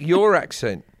you like your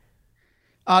accent?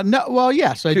 No, well,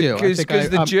 yes, I do. Because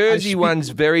the Jersey one's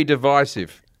very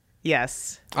divisive.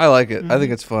 Yes. I like it. I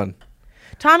think it's fun.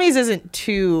 Tommy's isn't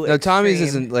too. No, Tommy's extreme.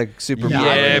 isn't like super. No,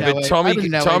 Yeah, I but don't know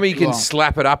Tommy too can long.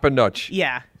 slap it up a notch.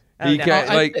 Yeah. He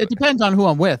can, It depends on who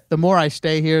I'm with. The more I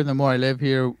stay here, the more I live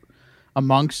here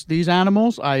amongst these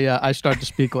animals, I start to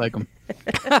speak like them.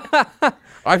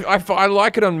 I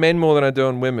like it on men more than I do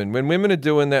on women. When women are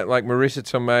doing that, like Marissa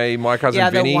Tomei, my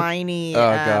cousin Vinny. the whiny. Oh,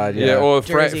 God, Yeah, or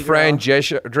Jersey Fran girl.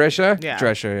 Drescher. Yeah.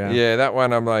 Drescher, yeah. Yeah, that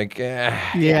one I'm like,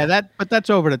 Yeah, but that's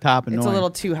over the top annoying. It's a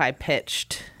little too high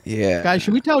pitched. Yeah. Guys,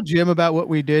 should we tell Jim about what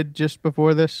we did just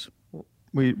before this?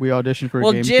 We auditioned for a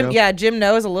game show. Jim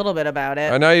knows a little bit about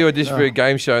it. I know you auditioned for a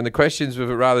game show, and the questions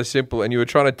were rather simple, and you were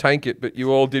trying to tank it, but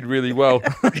you all did really well.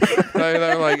 They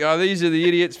were like, "Oh, these are the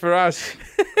idiots for us."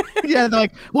 Yeah, they're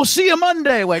like, "We'll see you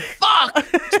Monday." Like, fuck.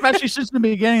 Especially since the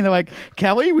beginning, they're like,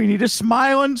 "Kelly, we need a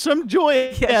smile and some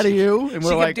joy out of you." And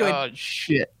we're kept like, doing- "Oh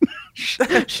shit."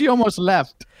 She almost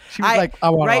left. She was like,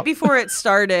 "I want right before it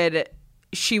started,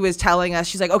 she was telling us,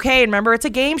 she's like, "Okay, remember it's a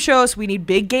game show, so we need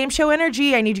big game show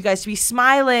energy. I need you guys to be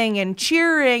smiling and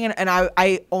cheering." And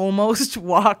I almost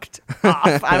walked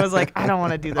off. I was like, I don't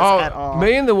want to do this at all.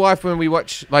 Me and the wife, when we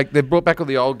watch, like, they brought back all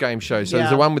the old game shows. So there's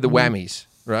the one with the whammies,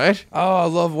 right? Oh, I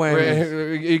love whammies.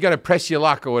 Where you're going to press your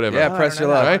luck or whatever. Yeah, press your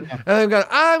luck. Right? And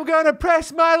I'm going to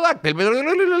press my luck. Come on, no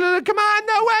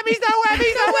whammies, no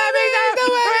whammies, no whammies, no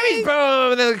whammies.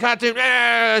 Boom, and then the cartoon,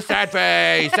 sad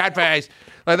face.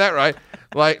 Like that, right?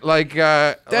 Like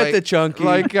the chunky.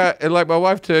 Like my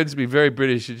wife turns to me, very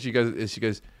British, and she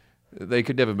goes, "They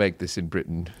could never make this in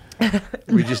Britain.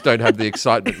 We just don't have the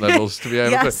excitement levels to be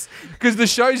able Yes. to." Because the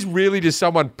show's really just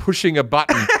someone pushing a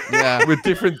button with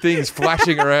different things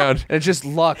flashing around. And it's just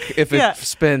luck if it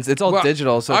spins. It's all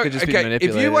digital, so it could just be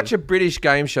manipulated. If you watch a British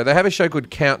game show, they have a show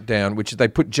called Countdown, which they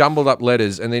put jumbled up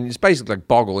letters, and then it's basically like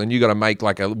Boggle, and you got to make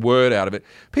like a word out of it.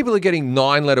 People are getting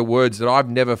 9-letter words that I've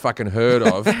never fucking heard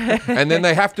of, and then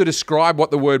they have to describe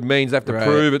what the word means. They have to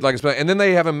prove it, and then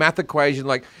they have a math equation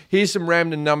like, here's some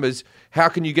random numbers. How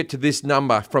can you get to this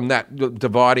number from that,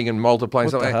 dividing and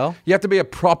multiplying? What the hell? You have to be a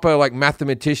proper like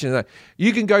mathematician.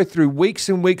 You can go through weeks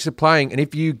and weeks of playing, and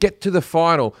if you get to the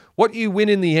final, what you win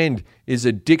in the end is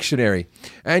a dictionary.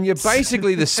 And you're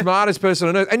basically the smartest person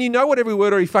on earth, and you know what every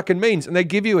word already fucking means. And they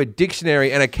give you a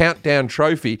dictionary and a countdown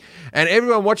trophy, and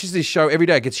everyone watches this show every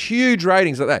day. It gets huge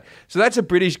ratings like that. So that's a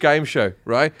British game show,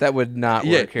 right? That would not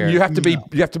work here. You have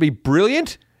to be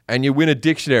brilliant, and you win a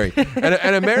dictionary.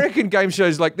 and American game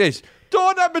shows like this.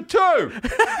 Door number 2.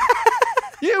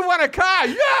 You won a car.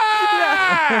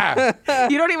 Yeah!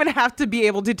 You don't even have to be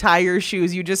able to tie your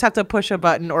shoes. You just have to push a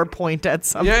button or point at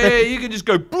something. Yeah, you can just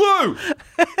go blue.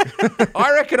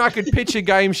 I reckon I could pitch a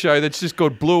game show that's just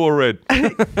called Blue or Red.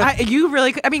 You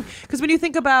really could. I mean, because when you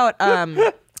think about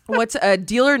what's a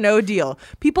Deal or No Deal,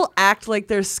 people act like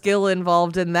there's skill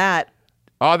involved in that.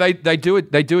 Oh, they do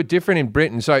it. They do it different in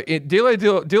Britain. So Deal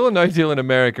or No Deal in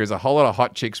America is a whole lot of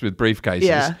hot chicks with briefcases.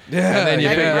 Yeah. And then you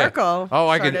Meghan think, Markle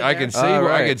I started can there. see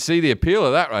I can see the appeal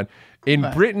of that one. In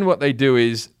Britain, what they do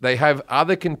is they have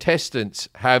other contestants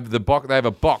have they have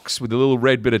a box with a little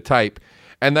red bit of tape,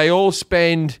 and they all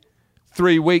spend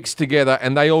 3 weeks together,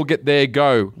 and they all get their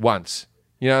go once.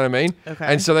 You know what I mean? Okay.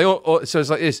 And so so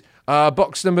it's like this.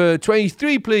 Box number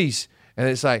 23, please. And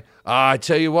it's like, I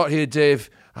tell you what here, Dave.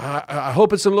 I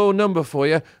hope it's a low number for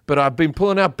you, but I've been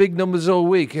pulling out big numbers all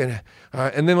week. And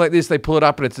then like this, they pull it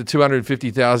up and it's the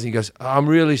 250,000. He goes, I'm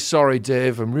really sorry,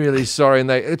 Dave. I'm really sorry. And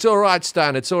it's all right,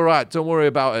 Stan. It's all right. Don't worry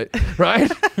about it.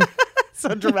 Right?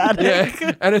 So dramatic.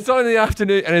 Yeah, and it's on in the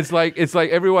afternoon, and it's like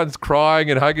everyone's crying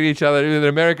and hugging each other. In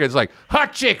America, it's like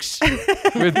hot chicks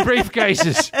with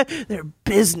briefcases. They're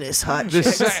business hot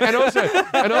chicks. And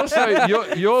also,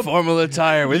 your Formal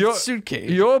attire with suitcase.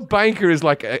 Your banker is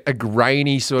like a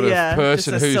grainy sort of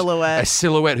person just a who's silhouette. a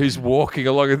silhouette who's walking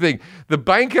along a thing. The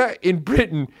banker in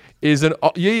Britain is an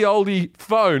ye olde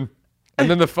phone, and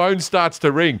then the phone starts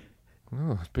to ring.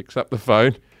 Oh, picks up the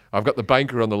phone. I've got the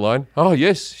banker on the line. Oh,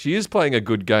 yes, she is playing a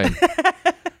good game.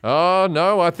 Oh,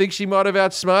 no, I think she might have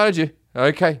outsmarted you.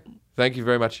 Okay, thank you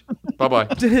very much. Bye-bye.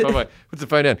 Bye-bye. Puts the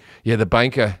phone down. Yeah, the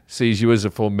banker sees you as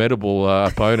a formidable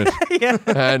opponent. Yeah.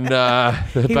 And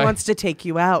he wants to take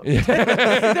you out.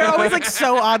 They're always like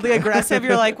so oddly aggressive.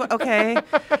 You're like, well, okay.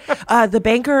 The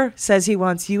banker says he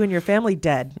wants you and your family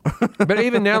dead. But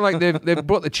even now, like they've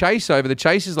brought the chase over. The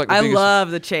chase is like the biggest.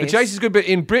 Love the chase. The chase is good, but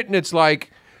in Britain, it's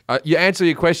like you answer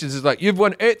your questions. It's like, you've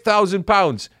won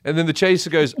 £8,000. And then the chaser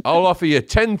goes, I'll offer you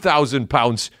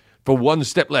 £10,000 for one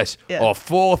step less, or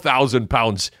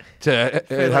 £4,000 to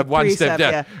have one step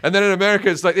down. Yeah. And then in America,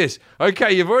 it's like this.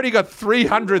 Okay, you've already got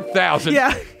 300,000.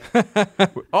 Yeah.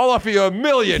 I'll offer you $1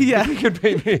 million. Yeah. If you can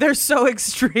beat me. They're so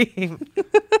extreme.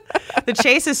 The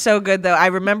chase is so good, though. I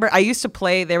remember I used to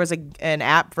play, there was an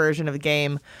app version of the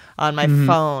game on my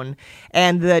phone,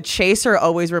 and the chaser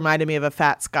always reminded me of a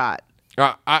Fat Scott.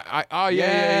 Yeah.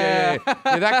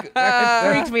 That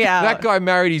freaked me out. That guy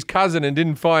married his cousin and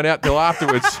didn't find out till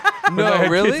afterwards. No,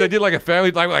 really? They did like a family,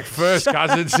 like first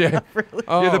cousins. Yeah, Really?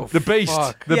 Oh, yeah, the beast.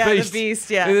 fuck. The beast. The beast,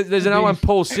 yeah. There's another one,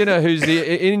 Paul Sinner, who's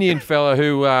the Indian fella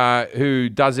who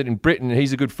does it in Britain.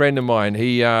 He's a good friend of mine.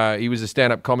 He was a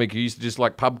stand-up comic who used to just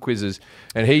like pub quizzes,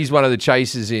 and he's one of the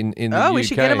chasers in the UK. Oh, we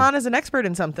should get him on as an expert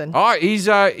in something. Oh,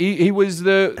 he was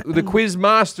the quiz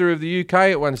master of the UK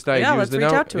at one stage. Yeah, He was let's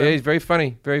reach out to him. Yeah, he's very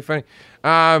funny, very funny.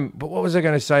 But what was I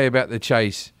going to say about the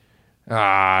chase?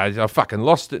 I fucking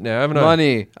lost it now, haven't I?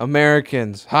 Money,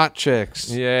 Americans, hot chicks.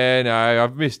 Yeah, no,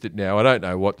 I've missed it now. I don't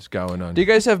know what's going on. Do you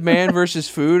guys have man versus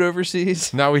food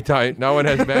overseas? No, we don't. No one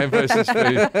has man versus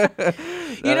food.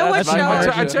 You know what?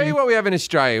 I tell you what we have in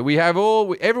Australia. We have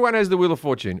everyone has the Wheel of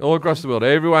Fortune all across the world.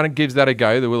 Everyone gives that a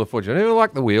go, the Wheel of Fortune. I never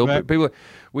like the wheel, but people.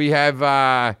 We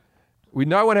have.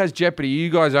 No one has Jeopardy. You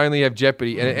guys only have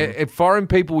Jeopardy. And foreign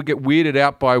people would get weirded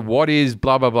out by what is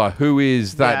blah, blah, blah. Who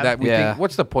is that? Yeah. That we think,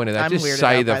 what's the point of that? I'm Just weirded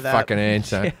say out the by that. fucking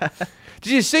answer. Yeah.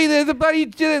 Did you see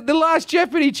the last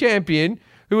Jeopardy champion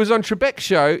who was on Trebek's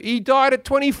show? He died at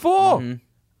 24. Oh,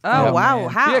 wow. man.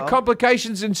 How? Yeah,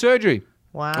 complications in surgery.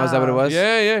 Wow. Oh, is that what it was?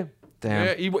 Yeah.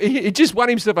 Damn. Yeah, he just won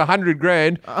himself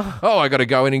 $100,000. Oh, I got to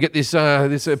go in and get this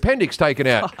appendix taken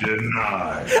out.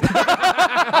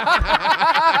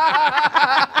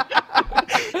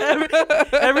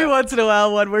 Every once in a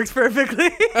while, one works perfectly.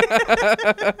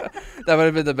 That would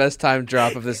have been the best time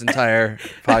drop of this entire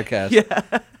podcast.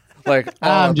 Yeah. Like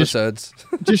all episodes.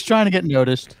 Just trying to get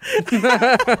noticed. You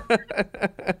guys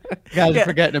are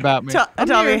forgetting about me.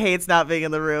 Tommy hates not being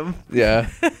in the room. Yeah.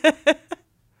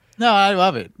 No, I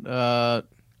love it. I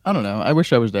don't know. I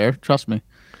wish I was there. Trust me.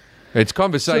 It's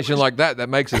conversation like that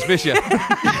makes us miss you.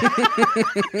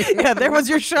 Yeah, there was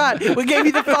your shot. We gave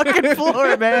you the fucking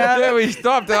floor, man. Yeah, we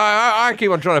stopped. I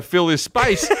keep on trying to fill this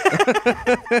space.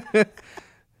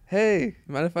 Hey,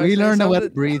 mind if I We say learned to let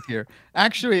something? it breathe here.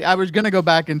 Actually, I was going to go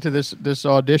back into this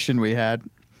audition we had.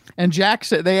 And Jack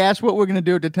said, they asked what we're going to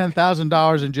do with the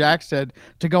 $10,000. And Jack said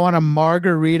to go on a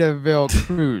Margaritaville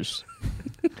cruise.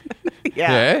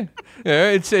 Yeah.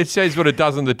 It says what it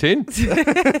does on the tin.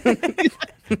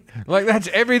 Like, that's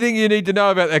everything you need to know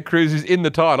about that cruise is in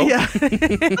the title. Yeah.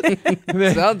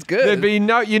 Sounds good. There'd be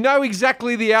you know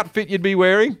exactly the outfit you'd be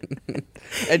wearing,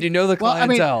 And you know the Well, I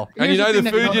mean, clientele. and you know the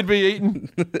thing that food you'd be eating.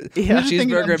 Yeah. the thing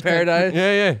you Cheeseburger in understand. paradise.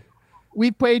 Yeah.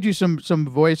 We played you some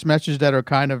voice messages that are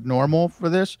kind of normal for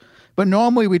this. But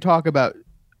normally we talk about,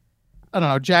 I don't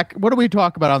know, Jack, what do we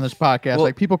talk about on this podcast? Well,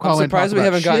 Like people call I'm in. surprised talk we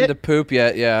about haven't gotten shit. to poop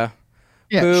yet. Yeah.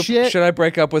 Yeah, Poop. shit. Should I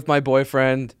break up with my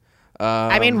boyfriend?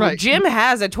 I mean, Right. Jim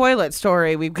has a toilet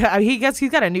story. He's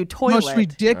got a new toilet. Most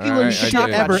ridiculous All right, I shit get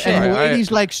it. ever. Shit. And the I-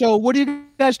 lady's like, so what do you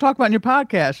guys talk about in your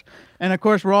podcast? And of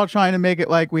course, we're all trying to make it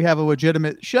like we have a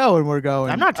legitimate show, and we're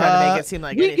going. I'm not trying to make it seem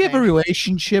like we give a anything.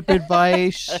 relationship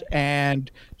advice and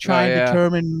try and yeah.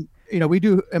 determine. We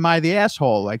do. Am I the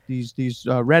asshole? Like these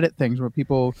Reddit things where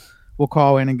people will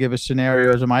call in and give us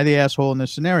scenarios. Am I the asshole in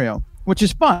this scenario? which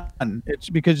is fun. It's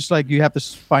because it's like you have to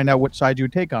find out what side you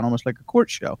would take on, almost like a court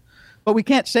show. But we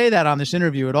can't say that on this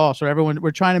interview at all. So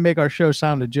we're trying to make our show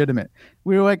sound legitimate.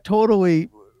 We were like totally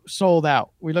sold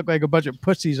out. We look like a bunch of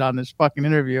pussies on this fucking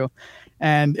interview.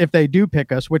 And if they do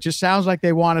pick us, which it sounds like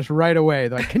they want us right away,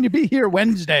 they're like, can you be here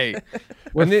Wednesday?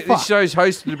 And this show's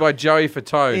hosted by Joey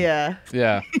Fatone. Yeah.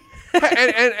 Yeah.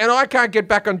 and I can't get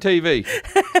back on TV.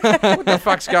 What the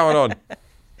fuck's going on?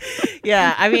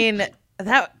 Yeah, I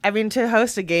mean to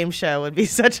host a game show would be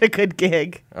such a good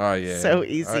gig. Oh yeah, so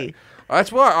easy.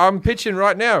 That's why I'm pitching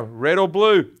right now. Red or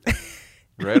blue?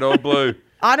 Red or blue?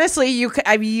 Honestly, you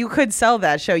could sell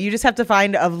that show. You just have to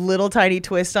find a little tiny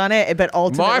twist on it. But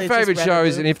ultimately, my favorite show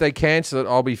is, and if they cancel it,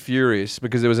 I'll be furious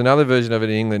because there was another version of it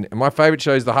in England. And my favorite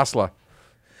show is The Hustler.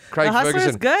 Craig The Hustler Ferguson.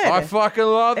 is good. I fucking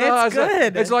love The Hustler.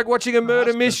 Good. It's like watching a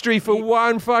murder mystery for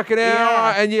 1 fucking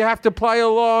hour, and you have to play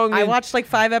along. I watched like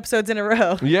 5 episodes in a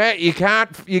row. Yeah, you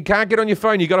can't get on your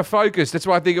phone. You got to focus. That's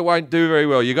why I think it won't do very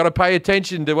well. You got to pay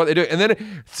attention to what they do. And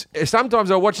then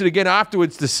sometimes I'll watch it again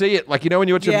afterwards to see it. Like, you know, when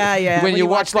you watch when you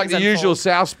watch like the usual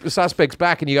suspects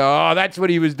back, and you go, oh, that's what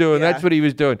he was doing. Yeah. That's what he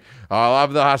was doing. Oh, I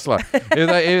love The Hustler. if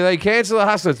they cancel The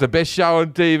Hustler, it's the best show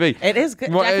on TV. It is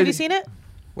good. Jack, have you seen it?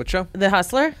 What show? The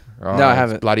Hustler. Oh, no, I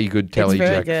haven't. Bloody good telly, it's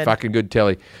very Jack. Good. Fucking good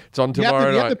telly. It's on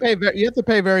tomorrow night. You have to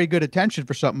pay very good attention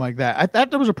for something like that. I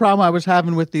thought there was a problem I was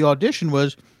having with the audition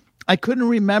was I couldn't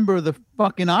remember the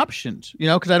fucking options,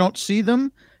 because I don't see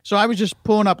them. So I was just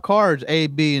pulling up cards A,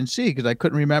 B, and C because I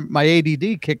couldn't remember. My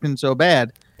ADD kicked in so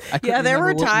bad. Yeah, there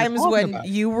were times when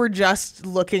you were just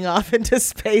looking off into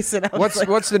space, and I was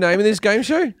what's the name of this game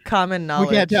show? Common Knowledge.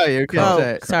 We can't tell you.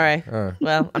 Sorry.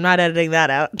 Well, I'm not editing that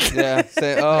out. Yeah.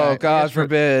 Oh, God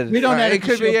forbid. We don't. It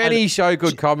could be any show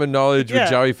called Common Knowledge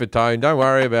with Joey Fatone. Don't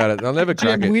worry about it. They'll never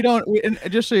crack it. We don't.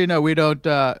 Just so you know, we don't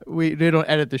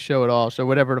edit the show at all. So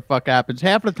whatever the fuck happens,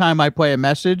 half the time I play a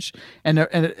message, and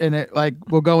it like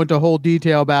we'll go into whole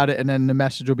detail about it, and then the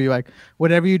message will be like,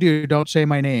 whatever you do, don't say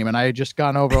my name. And I had just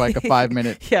gone over like a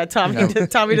 5-minute. Yeah, Tommy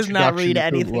does not read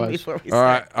anything before we start. All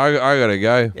right, I gotta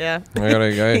go. Yeah, I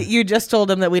gotta go. You just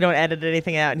told him that we don't edit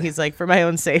anything out, and he's like, for my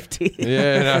own safety.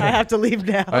 Yeah, no. I have to leave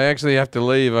now. I actually have to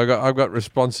leave. I've got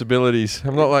responsibilities.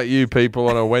 I'm not like you people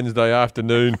on a Wednesday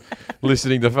afternoon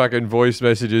listening to fucking voice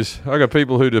messages. I got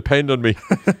people who depend on me.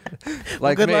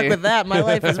 Well, good luck with that. My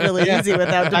life is really easy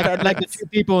without dependence. Like the 2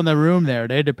 people in the room there,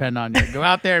 they depend on you. Go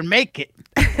out there and make it.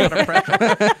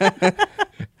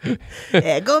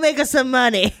 Yeah, go make us some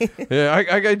money. Yeah,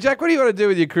 I go, Jack, what do you want to do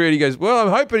with your career? And he goes, well,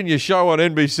 I'm hoping your show on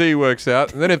NBC works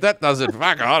out. And then if that doesn't,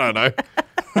 fuck, I don't know.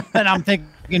 And I'm thinking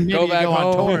maybe go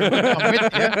on tour. I'm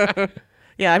with you.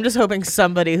 Yeah, I'm just hoping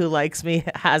somebody who likes me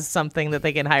has something that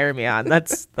they can hire me on.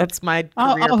 That's my career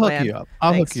I'll plan. hook you up.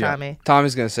 I'll Thanks, hook you Tommy. up.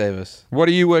 Tommy's going to save us. What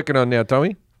are you working on now,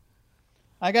 Tommy?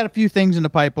 I got a few things in the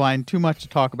pipeline. Too much to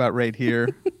talk about right here,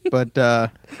 but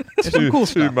it's some cool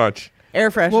stuff. Too much. Air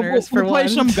fresheners for we'll play one.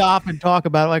 some golf and talk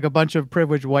about like a bunch of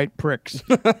privileged white pricks.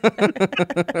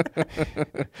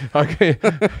 Okay.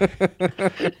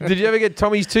 Did you ever get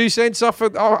Tommy's 2 cents off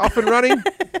and running?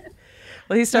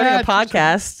 Well, he's starting a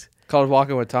podcast. Called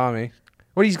Walking with Tommy.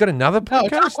 What, he's got another No,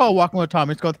 it's not podcast? called Walking with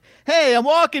Tommy. It's called Hey, I'm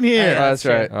Walking Here. That's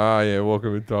right. Oh, yeah,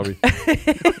 Walking with Tommy.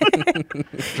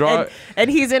 And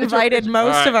he's invited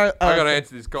most of our... I got to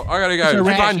answer this call. I got to go. It's a It's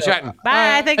rant fun show. chatting.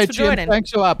 Bye, thanks Hey, for Jim, joining.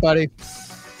 thanks a lot, buddy.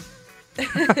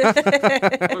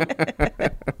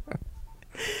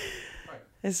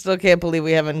 I still can't believe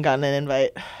we haven't gotten an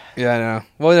invite. Yeah, I know.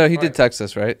 Well, no, he did text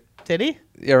us, right? Did he?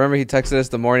 Yeah, remember he texted us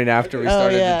the morning after we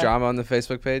started yeah. the drama on the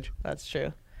Facebook page? That's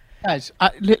true. Guys,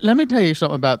 let me tell you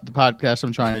something about the podcast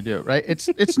I'm trying to do. Right?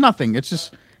 It's nothing. It's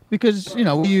just because we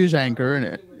use Anchor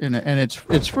and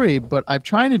it's free. But I'm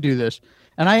trying to do this,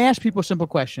 and I ask people a simple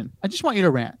question. I just want you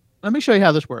to rant. Let me show you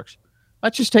how this works.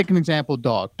 Let's just take an example.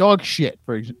 Dog shit.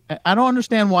 For example, I don't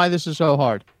understand why this is so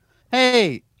hard.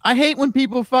 Hey, I hate when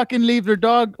people fucking leave their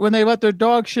dog when they let their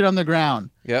dog shit on the ground.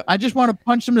 Yep. I just want to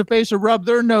punch them in the face or rub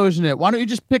their nose in it. Why don't you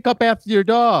just pick up after your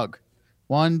dog?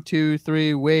 1, 2,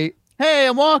 3, wait. Hey,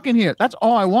 I'm walking here. That's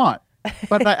all I want.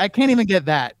 But I can't even get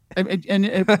that. And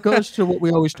it goes to what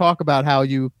we always talk about, how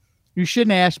you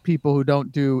shouldn't ask people who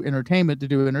don't do entertainment to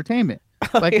do entertainment.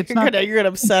 Like it's not. You're gonna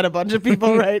upset a bunch of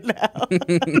people right now.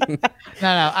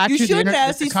 No. Actually, You shouldn't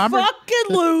ask these fucking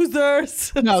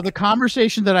losers. No, the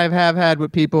conversation that I've had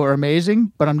with people are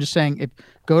amazing. But I'm just saying, if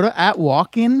go to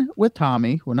 @walkin with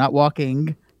Tommy, we're not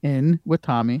walking in with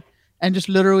Tommy, and just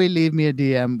literally leave me a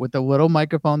DM with a little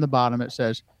microphone at the bottom that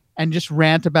says, and just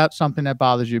rant about something that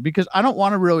bothers you, because I don't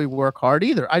want to really work hard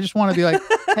either. I just want to be like,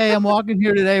 hey, I'm walking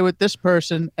here today with this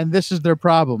person, and this is their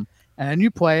problem. and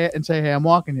you play it and say, "Hey, I'm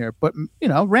walking here," but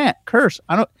rant, curse.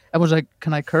 I was like,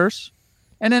 "Can I curse?"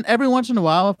 And then every once in a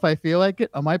while, if I feel like it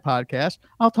on my podcast,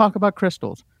 I'll talk about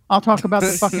crystals. I'll talk about the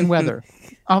fucking weather.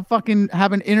 I'll fucking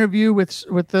have an interview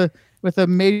with a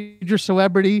major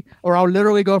celebrity, or I'll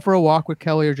literally go for a walk with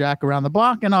Kelly or Jack around the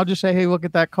block, and I'll just say, "Hey, look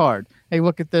at that card. Hey,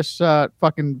 look at this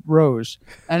fucking rose."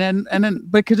 And then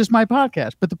because it's my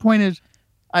podcast. But the point is,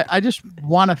 I just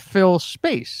want to fill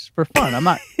space for fun. I'm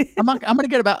gonna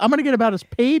get about as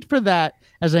paid for that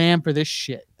as I am for this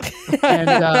shit.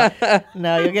 And,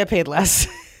 no, you'll get paid less.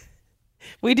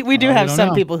 We do have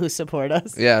some people who support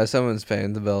us. Yeah, someone's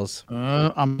paying the bills.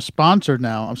 I'm sponsored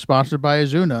now. I'm sponsored by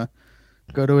Azuna.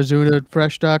 Go to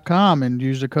azunafresh.com and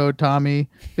use the code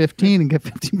Tommy15 and get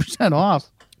 15% off.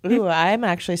 Ooh, I'm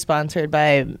actually sponsored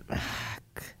by,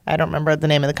 I don't remember the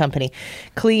name of the company,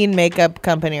 Clean Makeup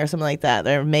Company or something like that.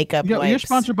 They're makeup wipes. You're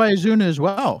sponsored by Azuna as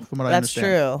well, from what I understand.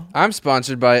 That's true. I'm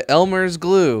sponsored by Elmer's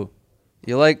Glue.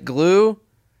 You like glue?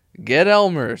 Get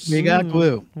Elmer's. We got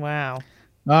glue. Wow.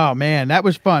 Oh man, that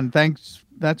was fun. Thanks.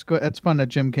 That's good. That's fun that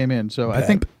Jim came in. So I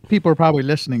think people are probably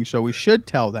listening. So we should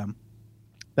tell them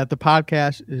that the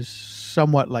podcast is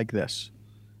somewhat like this,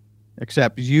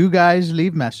 except you guys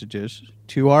leave messages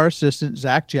to our assistant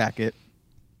Zach Jacket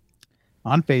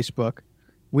on Facebook.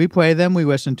 We play them, we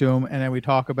listen to them, and then we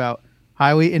talk about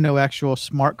highly intellectual,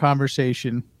 smart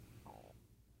conversation.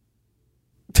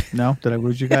 No, did I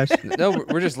lose you guys? No,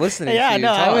 we're just listening. Yeah, to you no,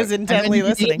 talk. I was intently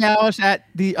listening. Email us at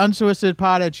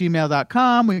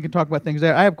theunsolicitedpod@gmail.com. We can talk about things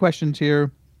there. I have questions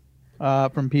here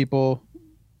from people.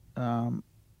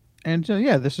 And so,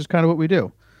 yeah, this is kind of what we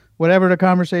do. Whatever the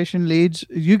conversation leads,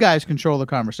 you guys control the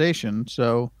conversation.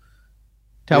 So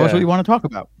tell us what you want to talk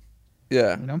about.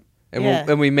 Yeah. And, Yeah.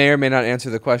 and we may or may not answer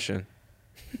the question.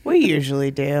 We usually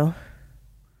do.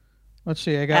 Let's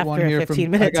see. I got After one a here from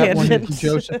 15-minute I got one here from tangent.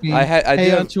 Josephine. I do hey,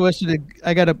 have- unsolicited.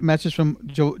 I got a message from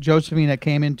Josephine that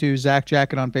came into Zach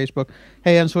Jacket on Facebook.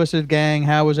 Hey, unsolicited gang,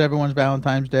 how was everyone's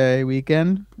Valentine's Day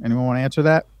weekend? Anyone want to answer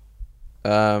that?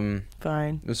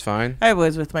 Fine. It was fine. I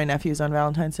was with my nephews on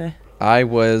Valentine's Day. I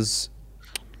was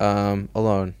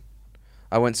alone.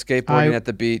 I went skateboarding at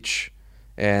the beach,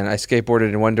 and I skateboarded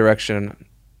in one direction,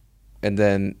 and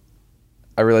then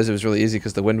I realized it was really easy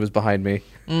because the wind was behind me,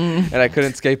 and I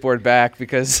couldn't skateboard back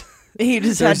because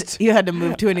You had to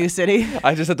move to a new city.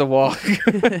 I just had to walk.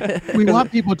 We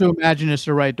want people to imagine this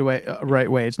the right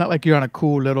way. It's not like you're on a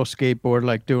cool little skateboard,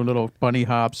 like doing little bunny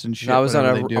hops and shit. No, I was on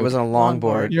whatever they a do.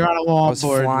 longboard. You're on a I was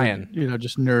longboard, flying.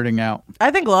 just nerding out.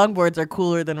 I think longboards are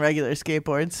cooler than regular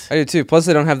skateboards. I do too. Plus,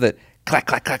 they don't have the clack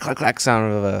clack clack clack clack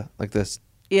sound of like this.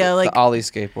 Yeah, like the ollie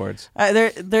skateboards.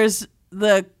 there's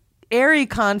the airy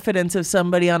confidence of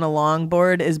somebody on a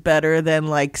longboard is better than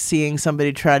like seeing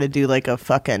somebody try to do like a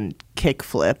fucking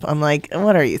kickflip. I'm like,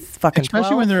 what are you fucking? Especially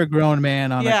 12? when they're a grown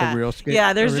man on like a real skate.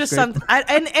 Yeah, there's just something,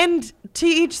 and to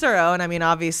each their own. I mean,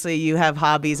 obviously you have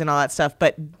hobbies and all that stuff,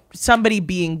 but somebody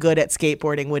being good at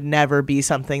skateboarding would never be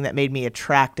something that made me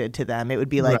attracted to them. It would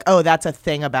be like, oh, that's a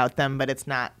thing about them, but it's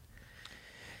not.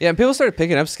 Yeah, and people started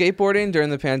picking up skateboarding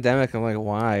during the pandemic. I'm like,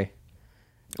 why?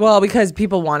 Well, because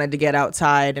people wanted to get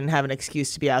outside and have an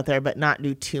excuse to be out there, but not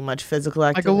do too much physical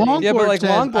activity. Yeah, but like says,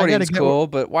 I gotta longboarding's get cool,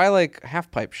 but why like half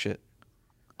pipe shit?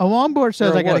 A longboard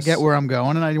says Or a I got to wuss. get where I'm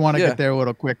going, and I want to Yeah. get there a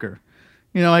little quicker.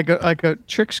 Like a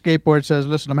trick skateboard says,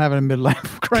 "Listen, I'm having a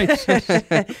midlife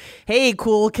crisis." Hey,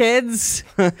 cool kids.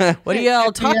 What are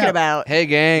y'all talking about? Hey,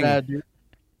 gang. Dude.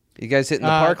 You guys hitting the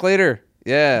park later?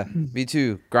 Yeah, me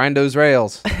too. Grind those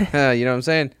rails. You know what I'm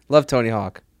saying? Love Tony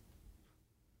Hawk.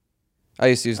 I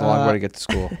used to use the longboard to get to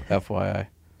school, FYI.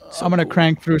 I'm gonna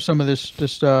crank through some of this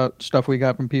stuff we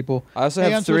got from people. I also Hey,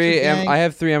 have Unsolicited three. Gang. I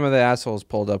have 3 of the assholes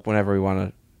pulled up whenever we want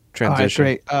to transition. All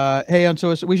right, great. Hey,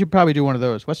 unsolicited. We should probably do one of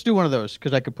those. Let's do one of those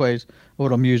because I could play a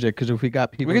little music. Because if we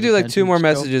got people, We could do like 2 more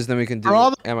messages, then we can do. For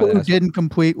all the Am I people the who asshole? didn't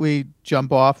completely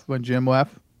jump off when Jim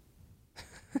left,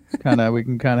 we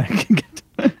can kind of get.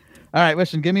 All right,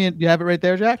 listen. You have it right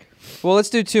there, Jack. Well, let's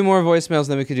do 2 more voicemails,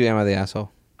 then we can do Am I the Asshole?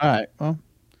 All right. Well,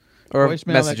 Or voicemail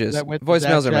messages. that went to Voicemails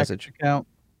Zach or Jack's message. account.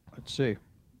 Let's see.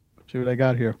 See what I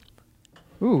got here.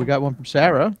 Ooh, we got one from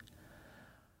Sarah.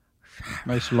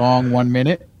 Nice long 1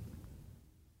 minute.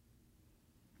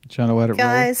 Trying to let it roll.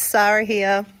 Guys, Sarah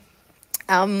here.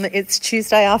 It's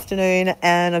Tuesday afternoon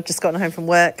and I've just gotten home from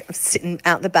work. I'm sitting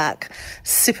out the back,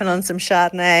 sipping on some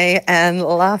Chardonnay and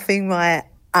laughing my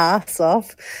ass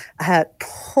off at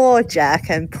poor Jack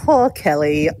and poor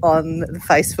Kelly on the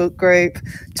Facebook group.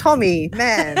 Tommy,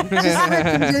 man, just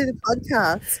let them do the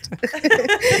podcast.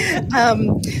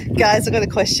 Guys, I've got a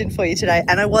question for you today,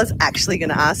 and I was actually going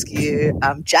to ask you,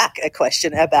 Jack, a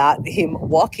question about him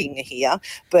walking here,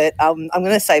 but I'm going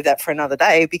to save that for another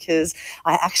day because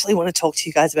I actually want to talk to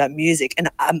you guys about music and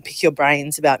pick your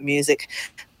brains about music.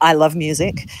 I love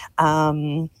music.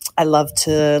 I love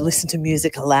to listen to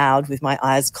music aloud with my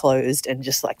eyes closed and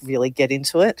just like really get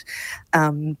into it.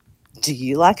 Do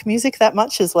you like music that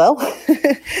much as well?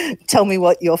 Tell me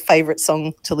what your favorite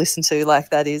song to listen to like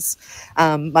that is.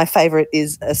 My favorite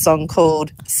is a song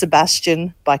called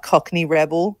Sebastian by Cockney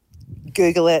Rebel.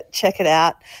 Google it, check it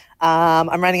out.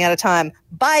 I'm running out of time.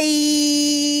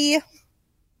 Bye.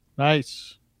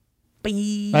 Nice.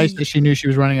 Bye. Nice that she knew she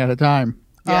was running out of time.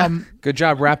 Yeah. Good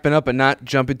job wrapping up and not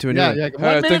jumping to a new. Yeah,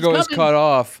 yeah. I think it was cut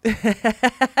off.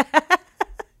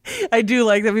 I do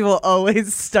like that people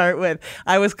always start with,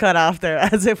 I was cut off there,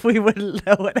 as if we wouldn't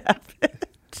know what happened.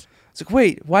 It's like,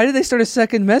 wait, why did they start a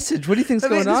second message? What do you think's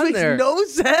going on this there? makes no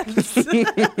sense.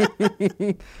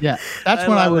 Yeah, that's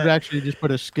when I love would it. actually just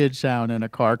put a skid sound in a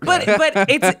car. But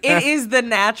it is the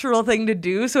natural thing to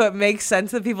do, so it makes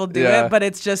sense that people do Yeah. it. But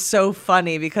it's just so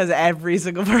funny because every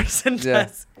single person Yeah.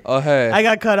 does. Oh, hey. I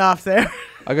got cut off there.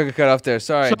 I got cut off there.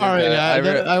 Sorry. Sorry,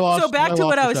 I lost. So back to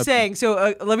what I was saying.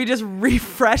 So let me just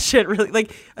refresh it really.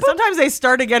 Like sometimes they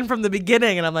start again from the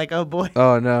beginning, and I'm like, oh boy.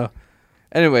 Oh, no.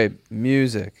 Anyway,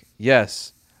 music.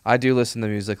 Yes, I do listen to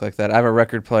music like that. I have a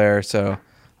record player, so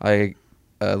I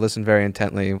listen very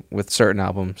intently with certain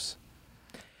albums.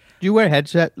 Do you wear a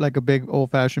headset, like a big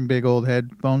old-fashioned, big old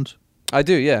headphones? I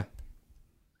do, yeah.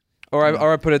 Or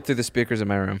I put it through the speakers in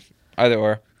my room. Either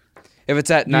or. If it's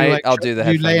at night, I'll do the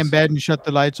headphones. You lay in bed and shut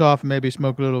the lights off and maybe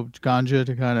smoke a little ganja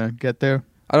to kind of get there?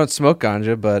 I don't smoke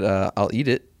ganja, but I'll eat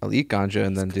it. I'll eat ganja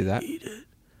and then do that.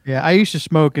 Yeah, I used to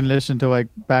smoke and listen to, like,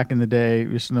 back in the day,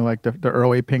 listen to, like, the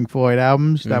early Pink Floyd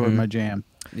albums. That was my jam.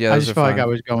 Yeah, I those just are felt like fun. I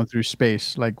was going through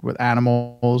space, like with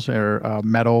Animals or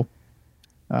Metal,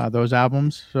 those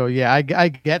albums. So, yeah, I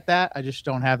get that. I just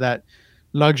don't have that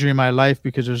luxury in my life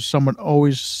because there's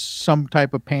always some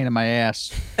type of pain in my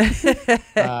ass.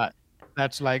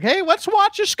 That's like, hey, let's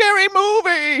watch a scary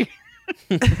movie.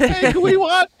 Hey, can we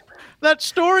watch that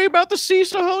story about the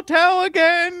Cecil Hotel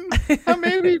again?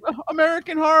 Maybe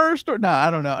American Horror Story. No, I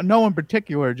don't know. No one in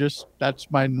particular. Just that's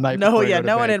my night. No, before I yeah, go to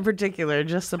no one bed. in particular.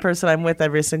 Just the person I'm with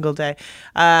every single day.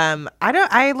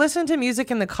 I listen to music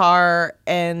in the car,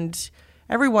 and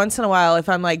every once in a while, if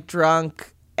I'm like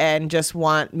drunk and just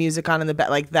want music on in the bed,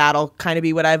 like that'll kind of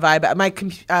be what I vibe. My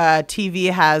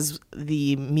TV has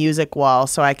the music wall,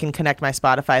 so I can connect my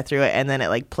Spotify through it, and then it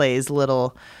like plays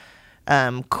little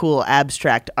cool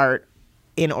abstract art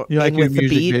You like in your with the music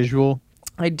beat. visual?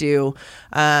 I do.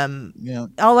 Yeah.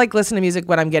 I'll like listen to music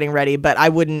when I'm getting ready, but I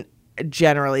wouldn't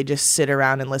generally just sit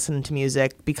around and listen to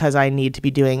music because I need to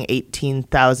be doing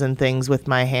 18,000 things with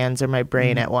my hands or my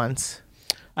brain at once.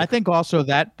 I think also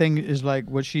that thing is like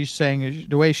what she's saying is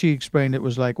the way she explained it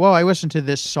was like, well, I listened to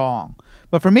this song.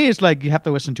 But for me, it's like you have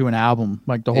to listen to an album,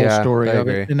 like the whole Yeah, story I of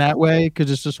agree. it in that way. Because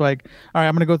it's just like, all right,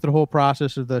 I'm going to go through the whole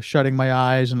process of the shutting my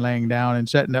eyes and laying down and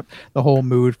setting up the whole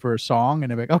mood for a song.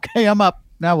 And I'm like, okay, I'm up.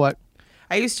 Now what?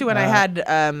 I used to when I had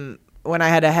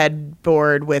a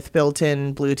headboard with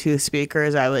built-in Bluetooth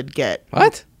speakers, I would get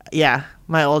What? Yeah,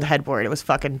 my old headboard. It was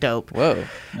fucking dope. Whoa.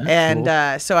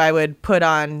 And so I would put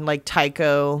on like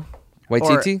Tycho.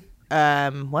 Waititi?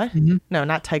 What? No,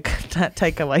 not Taika, not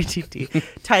Taika Waititi.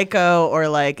 Tycho or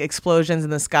like Explosions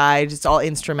in the Sky, just all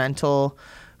instrumental,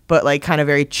 but like kind of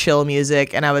very chill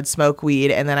music. And I would smoke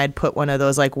weed, and then I'd put one of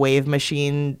those like wave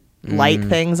machine light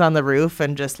things on the roof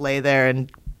and just lay there and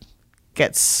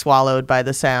get swallowed by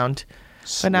the sound.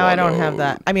 But now I don't have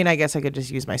that. I mean, I guess I could just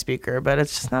use my speaker, but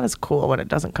it's just not as cool when it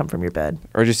doesn't come from your bed.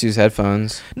 Or just use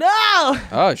headphones. No!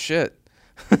 Oh, shit.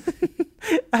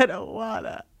 I don't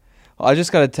wanna. Well, I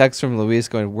just got a text from Luis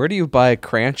going, where do you buy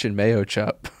Cranch and Mayo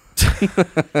Chup?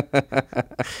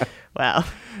 Wow.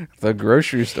 The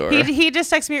grocery store. He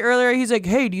just texted me earlier. He's like,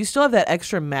 hey, do you still have that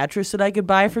extra mattress that I could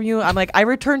buy from you? I'm like, I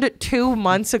returned it 2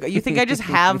 months ago. You think I just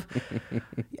have...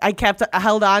 I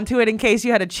held on to it in case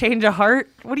you had a change of heart?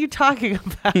 What are you talking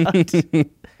about?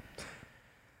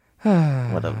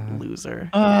 What a loser.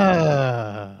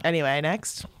 Anyway,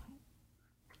 next.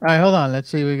 All right, hold on. Let's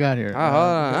see what we got here. Oh, hold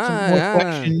on. Got some more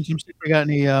questions. Let me see if we got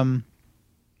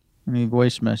any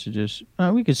voice messages.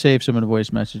 We could save some of the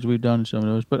voice messages. We've done some of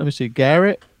those. But let me see.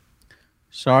 Garrett,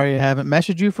 sorry I haven't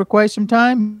messaged you for quite some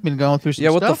time. Been going through some Yeah,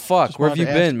 stuff. what the fuck? Just Where have you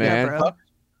wanted to ask been, man? bro.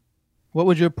 What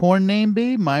would your porn name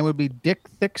be? Mine would be Dick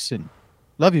Thixon.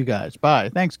 Love you guys. Bye.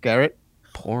 Thanks, Garrett.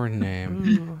 Porn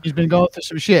name. He's been going through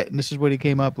some shit, and this is what he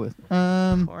came up with.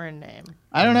 Foreign name.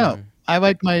 I don't know. I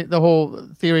like the whole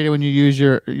theory that when you use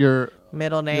your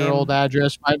Middle name. your old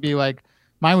address might be like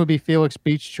mine would be Felix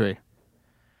Beachtree.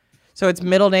 So it's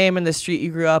middle name and the street you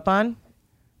grew up on?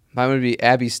 Mine would be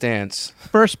Abby Stance.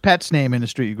 First pet's name in the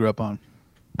street you grew up on.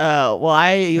 Oh, well,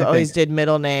 I always did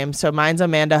middle name. So mine's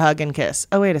Amanda Hug and Kiss.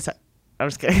 Oh, wait a sec. I'm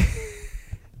just kidding.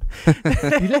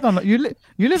 You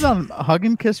lived on Hug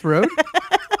and Kiss Road?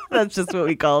 That's just what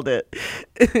we called it.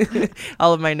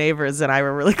 All of my neighbors and I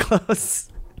were really close.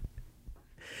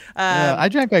 Yeah, I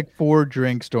drank like 4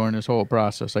 drinks during this whole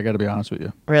process. I got to be honest with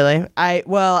you. Really? I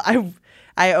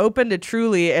opened a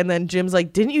Truly and then Jim's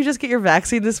like, "Didn't you just get your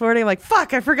vaccine this morning?" I'm like,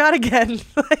 "Fuck, I forgot again."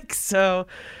 So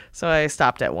I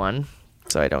stopped at 1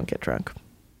 so I don't get drunk.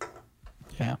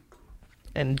 Yeah.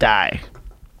 And die.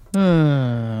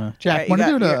 Jack, want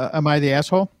to do Am I the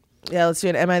Asshole? Yeah, let's do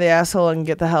an Am I the Asshole and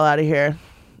get the hell out of here.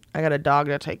 I got a dog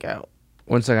to take out.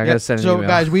 One second, I gotta send an email. So,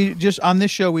 guys, we just on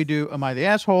this show we do Am I the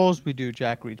Assholes? We do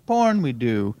Jack Reads Porn. We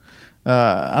do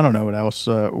I don't know what else.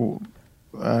 And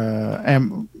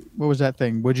what was that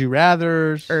thing? Would You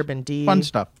Rather's? Urban D. Fun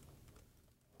stuff.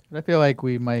 I feel like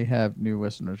we might have new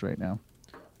listeners right now.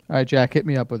 All right, Jack, hit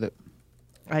me up with it.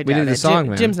 We did the song,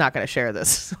 man. Jim's not going to share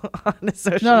this on his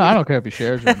social No, media. I don't care if he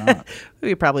shares or not.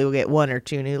 We probably will get 1 or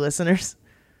 2 new listeners.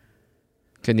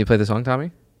 Can you play the song,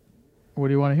 Tommy? What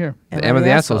do you want to hear? The Am I the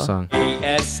Asshole song.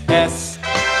 ASSHOLE.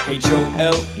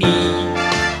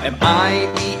 Am I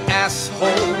the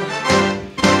asshole?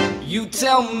 You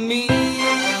tell me.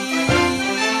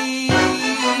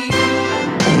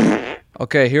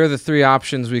 Okay, here are the 3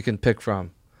 options we can pick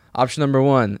from. Option number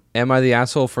 1, am I the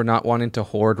asshole for not wanting to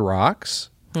hoard rocks?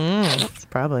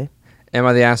 Probably. Am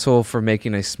I the asshole for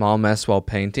making a small mess while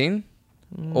painting?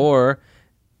 Or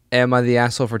am I the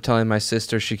asshole for telling my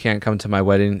sister she can't come to my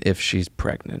wedding if she's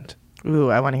pregnant? Ooh,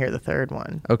 I want to hear the third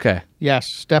one. Okay.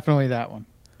 Yes, definitely that one.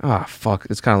 Ah, fuck.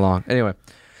 It's kind of long. Anyway,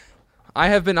 I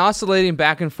have been oscillating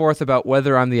back and forth about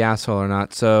whether I'm the asshole or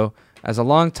not, so as a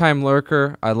longtime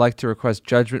lurker, I'd like to request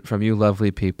judgment from you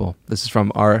lovely people. This is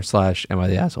from r/am I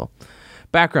the asshole.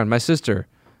 Background, my sister.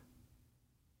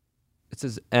 It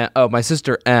says, my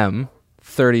sister M,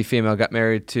 30 female, got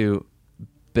married to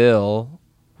Bill.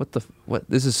 What?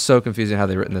 This is so confusing how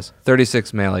they've written this.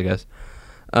 36 male, I guess.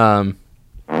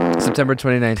 September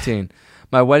 2019.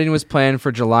 My wedding was planned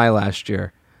for July last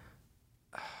year.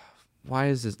 Why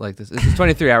is this like this? This is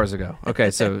 23 hours ago.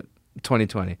 Okay, so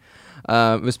 2020. It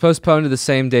was postponed to the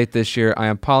same date this year. I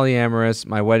am polyamorous.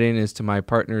 My wedding is to my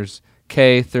partners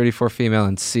K, 34 female,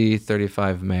 and C,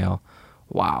 35 male.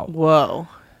 Wow. Whoa.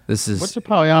 This is... What's a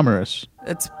polyamorous?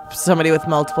 It's somebody with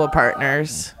multiple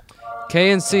partners.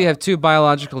 K and C have 2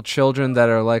 biological children that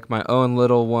are like my own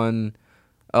little one.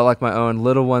 Like my own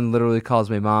little one literally calls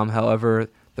me mom. However,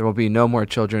 there will be no more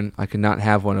children. I cannot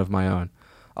have one of my own.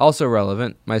 Also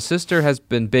relevant, my sister has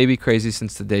been baby crazy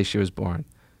since the day she was born.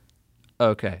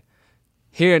 Okay.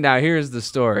 Here's the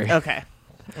story. Okay.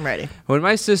 I'm ready. When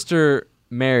my sister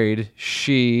married,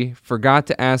 she forgot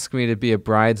to ask me to be a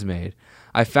bridesmaid.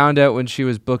 I found out when she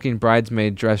was booking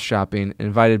bridesmaid dress shopping,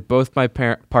 invited both my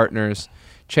partners,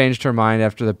 changed her mind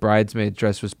after the bridesmaid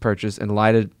dress was purchased, and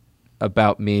lied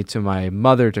about me to my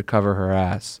mother to cover her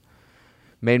ass.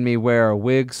 Made me wear a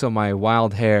wig so my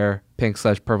wild hair,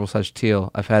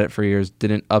 pink/purple/teal, I've had it for years,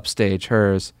 didn't upstage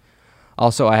hers.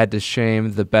 Also, I had to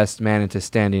shame the best man into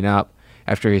standing up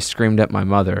after he screamed at my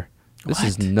mother. This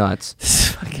is nuts. This is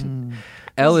fucking...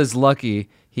 L is lucky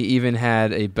he even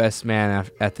had a best man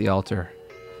at the altar.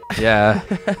 Yeah.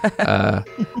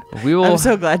 We will... I'm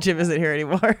so glad Jim isn't here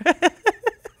anymore.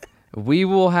 We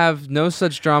will have no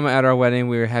such drama at our wedding.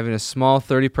 We are having a small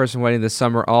 30-person wedding this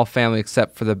summer, all family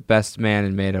except for the best man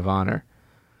and maid of honor.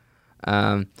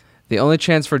 The only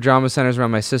chance for drama centers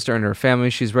around my sister and her family.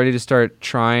 She's ready to start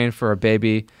trying for a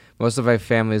baby. Most of my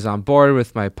family is on board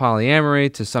with my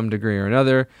polyamory to some degree or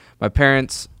another. My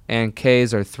parents and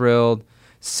K's are thrilled.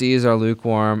 C's are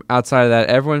lukewarm. Outside of that,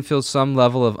 everyone feels some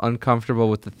level of uncomfortable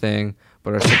with the thing,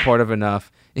 but are supportive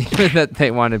enough, even that they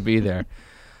want to be there.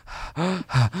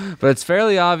 But it's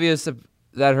fairly obvious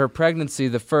that her pregnancy,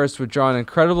 the first, would draw an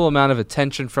incredible amount of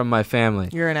attention from my family.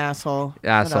 You're an asshole.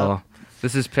 Asshole.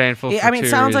 This is painful. Yeah, I mean,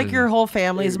 it sounds like your whole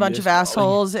family is a bunch of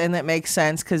assholes, and that makes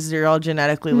sense because you're all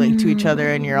genetically linked to each other,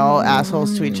 and you're all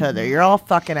assholes to each other. You're all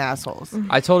fucking assholes.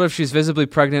 I told her if she's visibly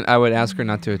pregnant, I would ask her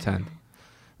not to attend.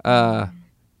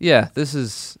 Yeah, this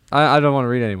is... I don't want to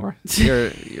read anymore. This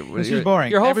is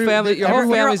boring. Your whole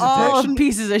family's all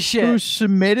pieces of shit. Who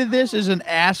submitted this is an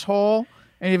asshole,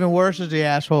 and even worse is the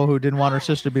asshole who didn't want her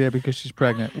sister to be there because she's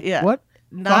pregnant. Yeah. What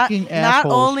fucking Not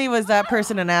assholes. only was that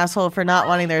person an asshole for not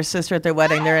wanting their sister at their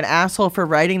wedding, they're an asshole for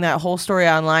writing that whole story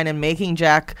online and making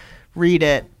Jack read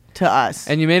it to us.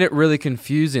 And you made it really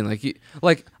confusing.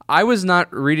 Like I was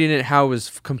not reading it how it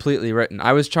was completely written.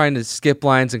 I was trying to skip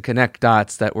lines and connect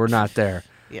dots that were not there.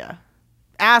 Yeah.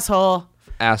 Asshole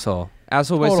Asshole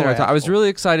wasting our time. I was really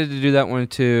excited to do that one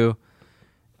too,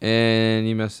 and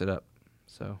you messed it up.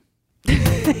 So.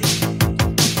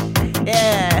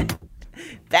 Yeah.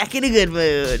 Back in a good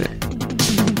mood.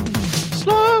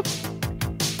 Slow.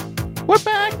 We're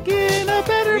back in a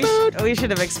better mood. We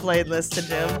should have explained this to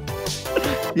Jim.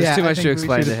 There's too much to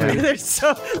explain to him. There's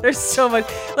so much.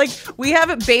 Like, we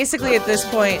haven't basically at this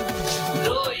point.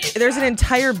 There's an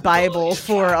entire Bible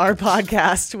for our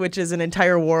podcast, which is an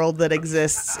entire world that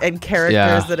exists and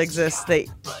characters that exist.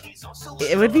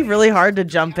 It would be really hard to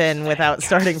jump in without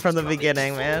starting from the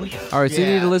beginning, man. All right, so you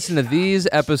need to listen to these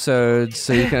episodes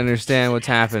so you can understand what's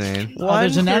happening.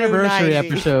 There's an anniversary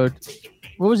episode.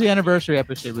 What was the anniversary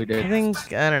episode we did?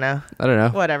 I don't know.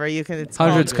 Whatever. You can. It's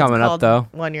 100's coming up though.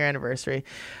 1 year anniversary.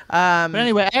 But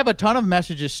anyway, I have a ton of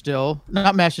messages still.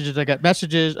 Not messages. I got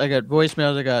messages. I got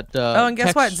voicemails. I got. And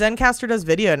guess what? Zencaster does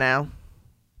video now.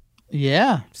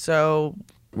 Yeah. So.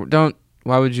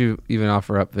 Why would you even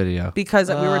offer up video? Because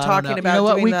we were talking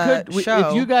about doing the show.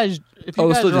 If you guys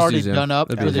are already done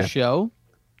up for the show.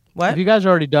 What? If you guys are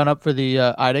already done up for the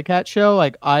Ida Cat show,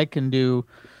 like I can do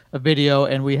a video,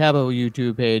 and we have a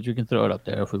YouTube page. We can throw it up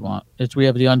there if we want. We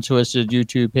have the Unsolicited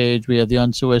YouTube page. We have the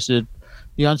Unsolicited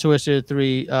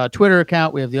 3 Twitter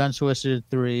account. We have the Unsolicited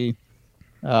 3.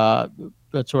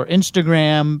 That's our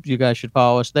Instagram. You guys should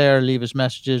follow us there. Leave us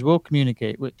messages. We'll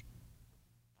communicate with.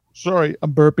 Sorry,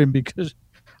 I'm burping because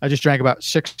I just drank about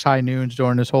 6 high noons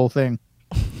during this whole thing.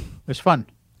 It was fun.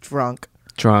 Drunk.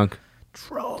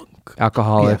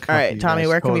 Alcoholic. All right, Tommy,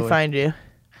 where can we find you?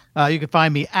 You can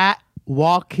find me at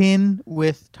Walk-In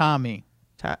with Tommy.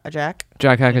 Jack?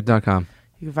 JackHackett.com.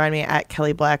 You can find me at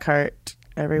Kelly Blackheart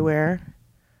everywhere.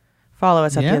 Follow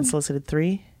us at the Unsolicited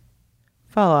 3.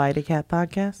 Follow Ida Cat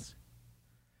Podcast.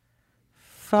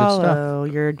 Follow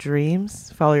your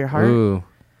dreams. Follow your heart. Ooh.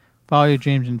 Follow your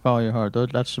dreams and follow your heart.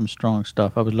 That's some strong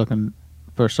stuff. I was looking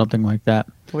for something like that.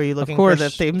 Were you looking for the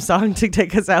theme song to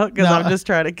take us out? Because I'm just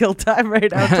trying to kill time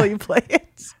right now until you play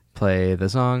it. Play the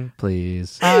song,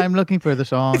 please. I'm looking for the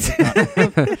song.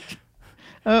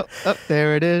 Oh,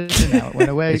 there it is. And now it went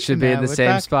away. It should be in the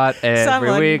same spot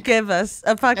every week. Give us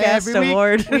a podcast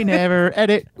award. We never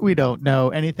edit. We don't know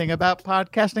anything about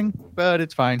podcasting, but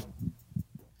it's fine.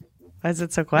 Why is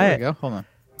it so quiet? There we go. Hold on.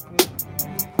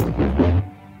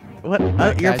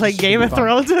 What? You're playing Game of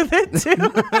Thrones with it too?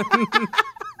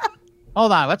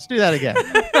 Hold on. Let's do that again.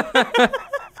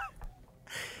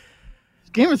 Is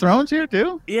Game of Thrones here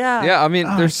too? Yeah. Yeah, I mean,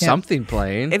 there's something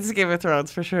playing. It's Game of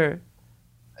Thrones for sure.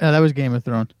 That was Game of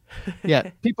Thrones.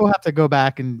 Yeah, people have to go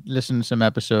back and listen to some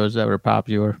episodes that were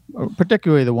popular,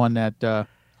 particularly the one that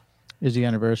is the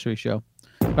anniversary show.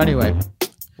 But anyway,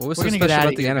 what was so special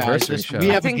about the anniversary show? We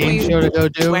have a game show to go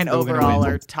do. Went over all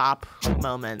our top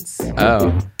moments.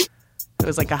 Oh. It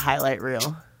was like a highlight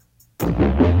reel.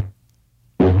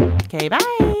 Okay,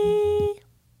 bye.